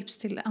jättebra tips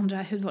till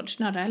andra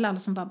hudvårdsnördar eller alla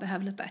som bara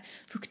behöver lite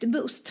fuktig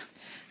boost.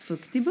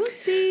 Fuktig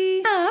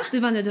boosty! Ja. Du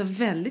Vanja, du har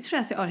väldigt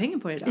fräsiga örhängen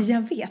på dig idag.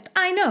 Jag vet,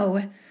 I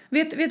know.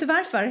 Vet du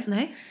varför?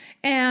 Nej.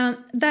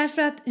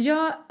 Därför att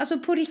jag, alltså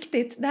på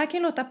riktigt, det här kan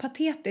ju låta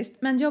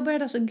patetiskt, men jag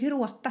började alltså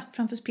gråta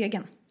framför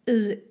spegeln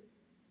i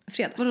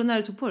fredags. Vadå, när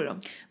du tog på dig då?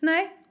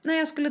 Nej, när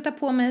jag skulle ta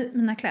på mig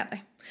mina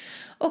kläder.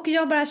 Och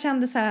jag bara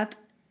kände så här att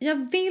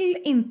jag vill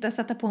inte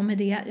sätta på mig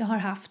det jag har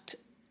haft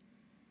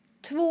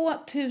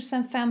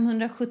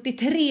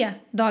 2573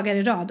 dagar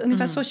i rad.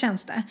 Ungefär så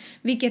känns det.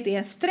 Vilket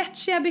är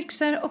stretchiga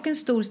byxor och en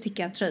stor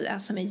stickad tröja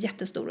som är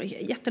jättestor och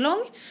jättelång.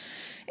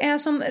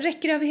 Som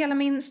räcker över hela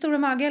min stora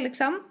mage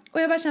liksom.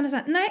 Och jag bara kände så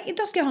här, nej,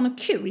 idag ska jag ha något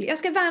kul. Jag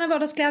ska värna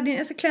vardagskläder,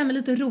 jag ska klä mig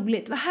lite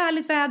roligt. Det var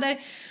härligt väder.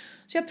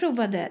 Så jag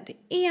provade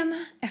det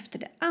ena efter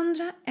det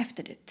andra,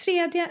 efter det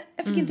tredje.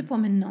 Jag fick inte på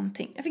mig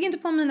någonting. Jag fick inte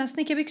på mina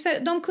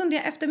snickarbyxor. De kunde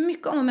jag efter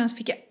mycket om och men så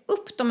fick jag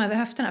upp dem över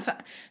höfterna. För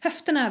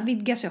höfterna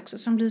vidgas ju också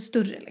så de blir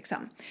större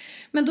liksom.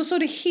 Men då såg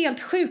det helt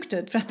sjukt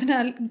ut. För att den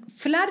här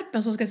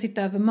flärpen som ska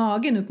sitta över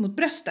magen upp mot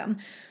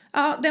brösten.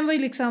 Ja, den var ju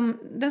liksom,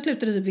 den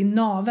slutade typ vid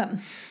naven.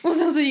 Och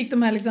sen så gick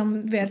de här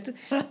liksom,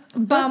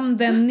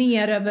 banden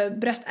ner över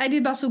bröst. Nej,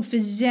 det bara såg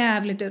för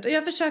jävligt ut. Och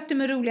jag försökte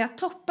med roliga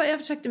toppar, jag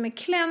försökte med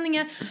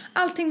klänningar.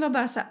 Allting var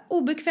bara så här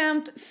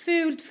obekvämt,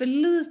 fult, för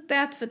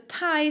litet, för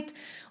tight.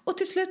 Och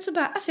till slut så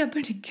bara, alltså jag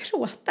började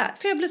gråta.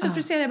 För jag blev så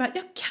frustrerad,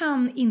 jag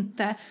kan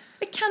inte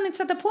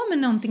sätta på mig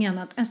någonting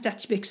annat än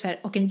stretchbyxor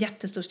och en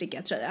jättestor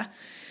stickad tröja.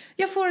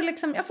 Jag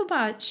får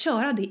bara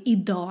köra det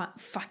idag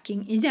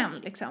fucking igen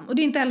liksom. Och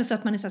det är inte heller så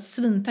att man är så här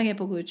svintaggad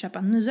på att gå ut och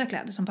köpa nya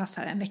kläder som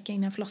passar en vecka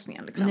innan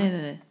förlossningen liksom.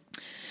 Nej.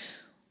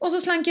 Och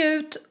så slank jag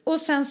ut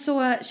och sen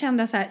så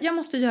kände jag så här, jag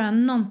måste göra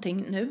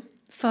någonting nu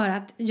för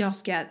att jag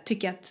ska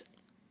tycka att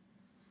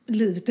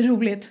livet är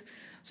roligt.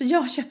 Så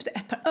jag köpte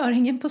ett par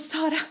örhängen på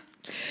Zara.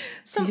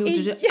 Som det gjorde är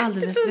du jättefina.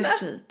 Alldeles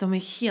rätt i. De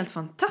är helt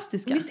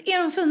fantastiska. Visst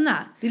är de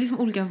fina? Det är liksom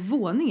olika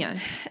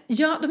våningar.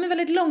 Ja, de är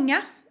väldigt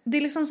långa. Det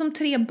är liksom som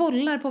 3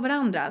 bollar på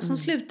varandra. Som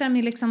slutar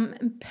med liksom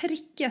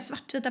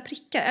svartvita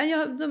prickar.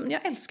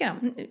 Jag älskar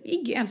dem.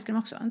 Iggy älskar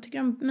dem också. Jag tycker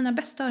de är mina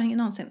bästa örhängen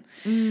någonsin.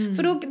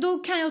 För då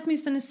kan jag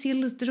åtminstone se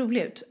lite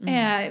rolig ut.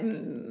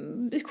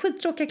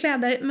 Skittråkiga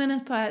kläder. Men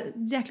ett par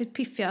jäkligt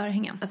piffiga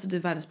örhängen. Alltså du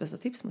är världens bästa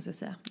tips måste jag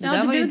säga.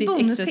 Det var ju ditt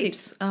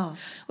bonustips. Ja.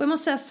 Och jag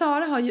måste säga,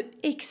 Zara har ju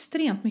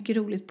extremt mycket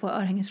roligt på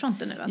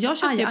örhängesfronten nu. Alltså, jag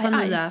köpte ett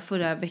par nya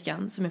förra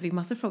veckan som jag fick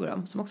massor frågor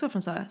om. Som också var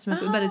från Zara. Som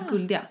är väldigt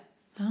guldiga.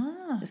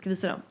 Jag ska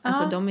visa dem.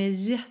 Alltså de är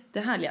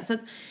jättehärliga. Så att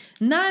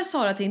när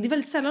Zara det är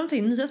väldigt sällan de tar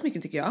in nya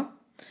smycken tycker jag.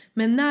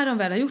 Men när de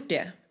väl har gjort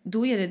det,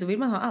 då vill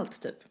man ha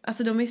allt typ.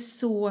 Alltså de är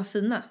så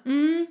fina.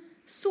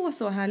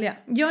 Så härliga.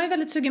 Jag är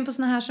väldigt sugen på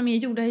såna här som är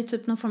gjorda i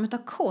typ någon form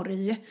av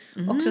korg.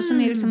 Också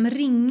som är liksom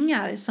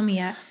ringar som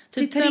är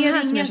typ 3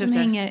 ringar som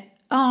hänger.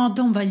 Ja,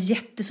 de var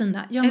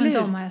jättefina. Ja, men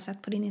de har jag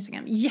sett på din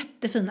Instagram.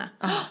 Jättefina.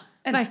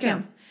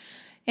 Verkligen.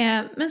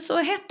 Men så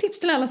ett tips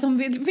till alla som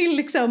vill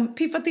liksom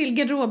piffa till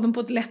garderoben på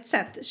ett lätt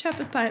sätt. Köp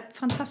ett par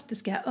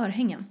fantastiska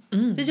örhängen.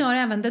 Det gör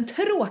även den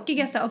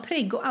tråkigaste av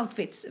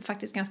preggo-outfits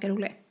faktiskt ganska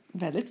rolig.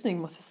 Väldigt snygg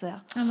måste jag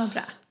säga. Ja, vad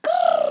bra.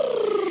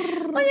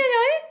 Oj.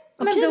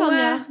 Men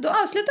då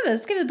avslutar vi.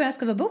 Ska vi börja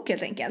skriva bok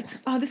helt enkelt?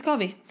 Ja, det ska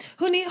vi.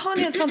 Hörrni, har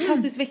ni en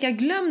fantastisk vecka?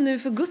 Glöm nu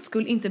för guds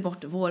skull inte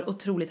bort vår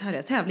otroligt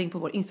härliga tävling på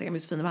vår Instagram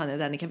Josefina Vanja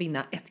där ni kan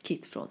vinna ett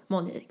kit från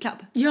Money Club.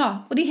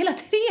 Ja, och det är hela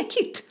 3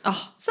 kit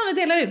som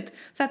vi delar ut.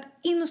 Så att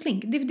in och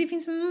slink. Det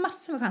finns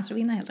massor med chanser att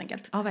vinna helt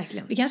enkelt. Ja,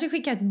 verkligen. Vi kanske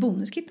skickar ett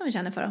bonuskit om vi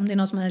känner för om det är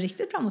någon som har en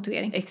riktigt bra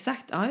motivering.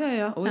 Exakt, ja.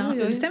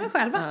 Vi bestämmer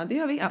själva. Ja, det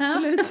gör vi,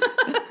 absolut.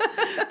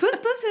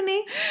 Puss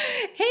hörni.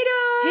 Hej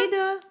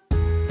då!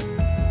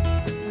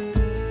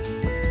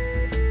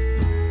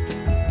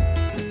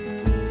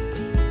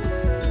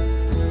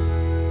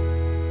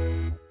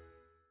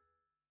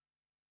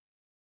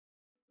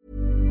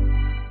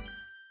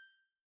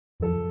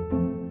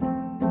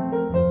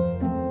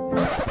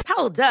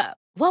 Hold up.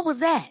 What was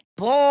that?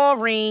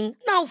 Boring.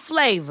 No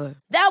flavor.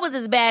 That was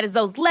as bad as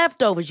those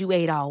leftovers you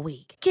ate all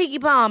week. Keke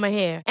Palmer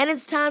here, and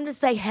it's time to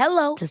say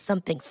hello to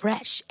something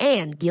fresh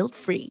and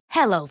guilt-free.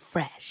 Hello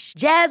Fresh.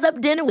 Jazz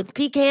up dinner with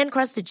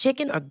pecan-crusted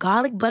chicken or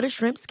garlic butter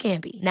shrimp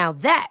scampi. Now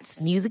that's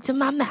music to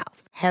my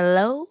mouth.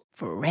 Hello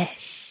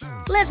Fresh.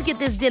 Let's get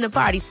this dinner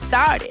party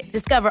started.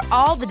 Discover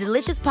all the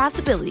delicious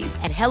possibilities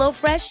at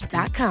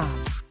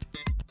HelloFresh.com.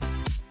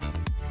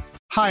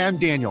 Hi, I'm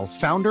Daniel,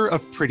 founder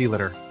of Pretty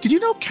Litter. Did you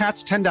know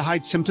cats tend to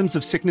hide symptoms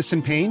of sickness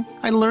and pain?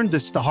 I learned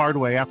this the hard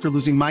way after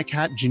losing my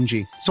cat,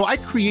 Gingy. So I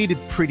created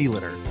Pretty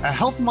Litter, a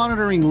health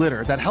monitoring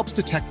litter that helps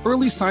detect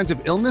early signs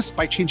of illness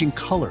by changing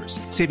colors,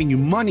 saving you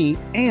money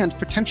and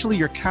potentially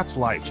your cat's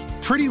life.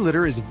 Pretty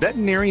Litter is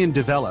veterinarian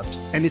developed,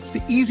 and it's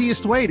the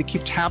easiest way to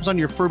keep tabs on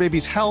your fur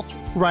baby's health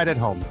right at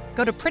home.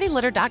 Go to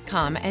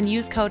prettylitter.com and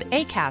use code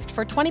ACAST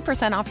for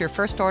 20% off your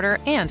first order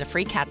and a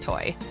free cat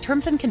toy.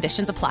 Terms and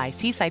conditions apply.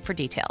 See site for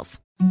details.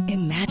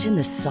 Imagine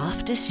the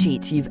softest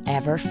sheets you've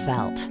ever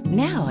felt.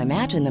 Now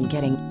imagine them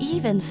getting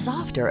even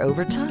softer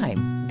over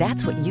time.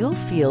 That's what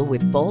you'll feel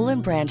with Boll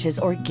 & Branch's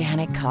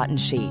organic cotton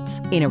sheets.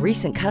 In a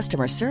recent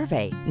customer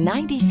survey,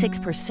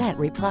 96%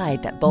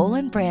 replied that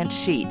Boll & Branch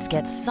sheets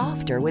get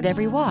softer with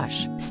every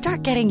wash.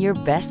 Start getting your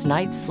best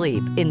night's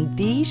sleep in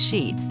these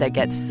sheets that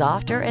get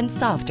softer and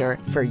softer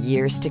for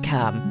years to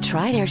come.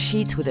 Try their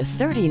sheets with a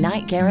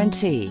 30-night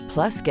guarantee.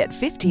 Plus, get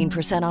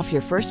 15% off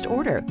your first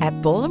order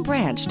at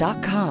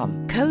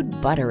bollandbranch.com. Code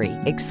BUTTERY.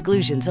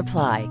 Exclusions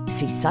apply.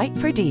 See site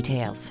for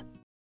details.